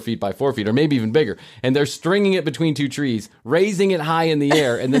by 4 feet by 4 feet, or maybe even bigger. And they're stringing it between two trees, raising it high in the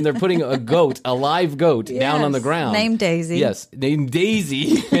air, and then they're putting a live goat down on the ground. Named Daisy. Yes, named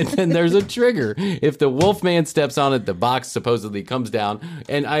Daisy. And then there's a trigger. If the Wolfman steps on it, the box supposedly comes down.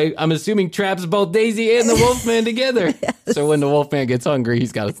 And I'm assuming traps both Daisy and the Wolfman together. Yes. So when the Wolfman gets hungry,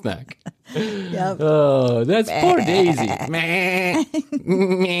 he's got a snack. Yep. Oh, that's poor Daisy. I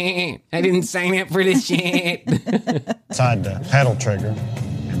didn't sign up for this shit. Inside the pedal trigger,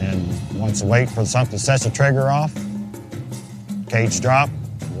 and then once the wait for something sets the trigger off, cage drop,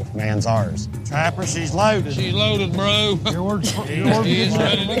 Wolfman's ours. Trapper, she's loaded. She's loaded, bro. She's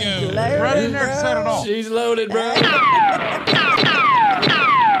ready to go. Right in there to set it off. She's loaded, bro.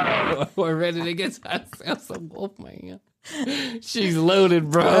 We're ready to get ourselves a Wolfman. She's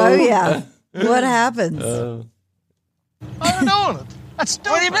loaded, bro. Oh, yeah. What happens? How are you doing it? That's stupid.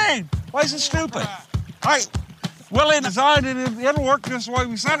 What do you mean? Why is it stupid? Willie designed it. It'll work this way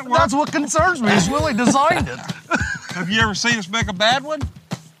we said it would. That's what concerns me, is Willie designed it. Have you ever seen us make a bad one?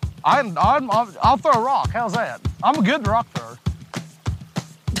 I'll throw a rock. How's that? I'm a good rock thrower.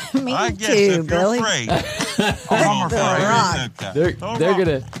 Me I guess too, if Billy. you're afraid, I'm Throw a rock. They're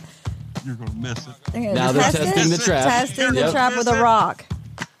gonna. you're going to miss it. Now they're testing the trap. Testing the Yep. trap with a rock.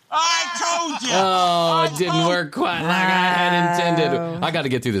 I told you. Oh, it didn't work quite like I had intended. I got to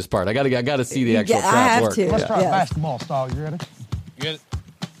get through this part. I got to see the actual Yeah, I trap have work. to. Let's try Yeah. basketball style. You ready? Get it?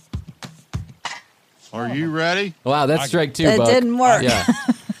 Are you ready? Wow, that's strike two, It Buck. didn't work. Yeah.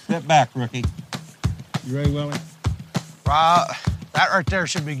 Step back, rookie. You ready, Willie? That right there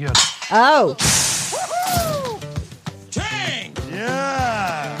should be good. Oh,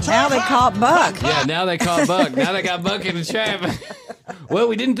 Yeah. now they caught Buck. Yeah, now they caught Buck. Now they got Buck in the trap. Well,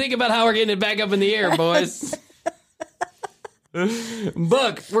 we didn't think about how we're getting it back up in the air, boys.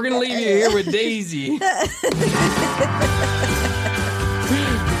 Buck, we're going to leave you here with Daisy.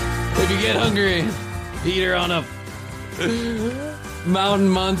 If you get hungry, eat her on up. Mountain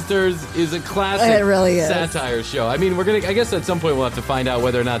Monsters is a classic It really is. satire show. I mean, I guess at some point we'll have to find out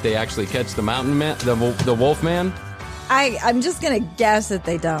whether or not they actually catch the mountain man, the wolf man. I'm just going to guess that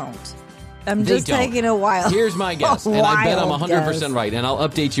they don't. I'm They just don't. taking a while. Here's my guess, and I bet I'm Wild 100% guess. right, and I'll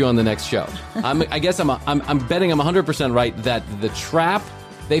update you on the next show. I'm betting I'm 100% right that the trap,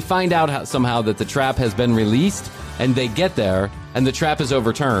 they find out somehow that the trap has been released, and they get there, and the trap is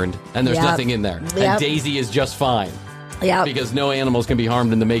overturned, and there's Yep. nothing in there, and Yep. Daisy is just fine Yeah. because no animals can be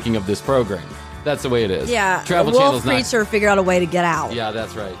harmed in the making of this program. That's the way it is. Yeah. Travel the wolf Channel's not. creature figured out a way to get out. Yeah,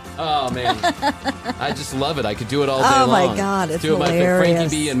 that's right. Oh, man. I just love it. I could do it all day Oh, long. my God, it's Two of my hilarious.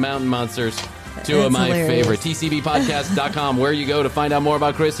 Frankie B and Mountain Monsters. Two of It's my hilarious. favorite. TCBpodcast.com, where you go to find out more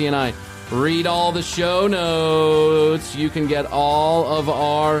about Chrissy and I. Read all the show notes. You can get all of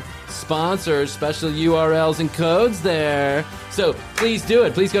our sponsors, special URLs and codes there. So please do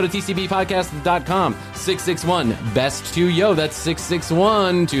it. Please go to tcbpodcast.com. 661-BEST2YO. That's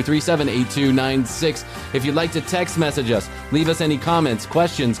 661-237-8296. If you'd like to text message us, leave us any comments,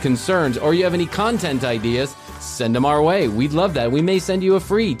 questions, concerns, or you have any content ideas, send them our way. We'd love that. We may send you a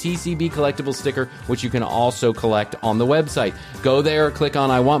free TCB collectible sticker, which you can also collect on the website. Go there, click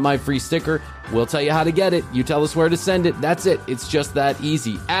on I want my free sticker, We'll tell you how to get it. You tell us where to send it. That's it. It's just that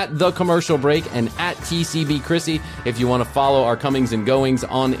easy. At The Commercial Break and at TCB Chrissy, if you want to follow our comings and goings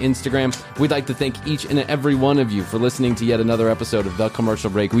on Instagram. We'd like to thank each and every one of you for listening to yet another episode of The Commercial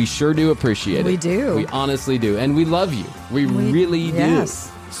Break. We sure do appreciate it. We do. We honestly do. And we love you. We really do.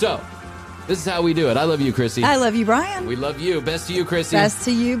 Yes. So, this is how we do it. I love you, Chrissy. I love you, Brian. We love you. Best to you, Chrissy. Best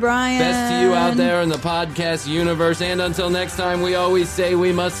to you, Brian. Best to you out there in the podcast universe. And until next time, we always say,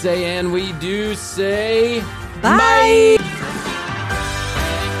 we must say, and we do say... Bye.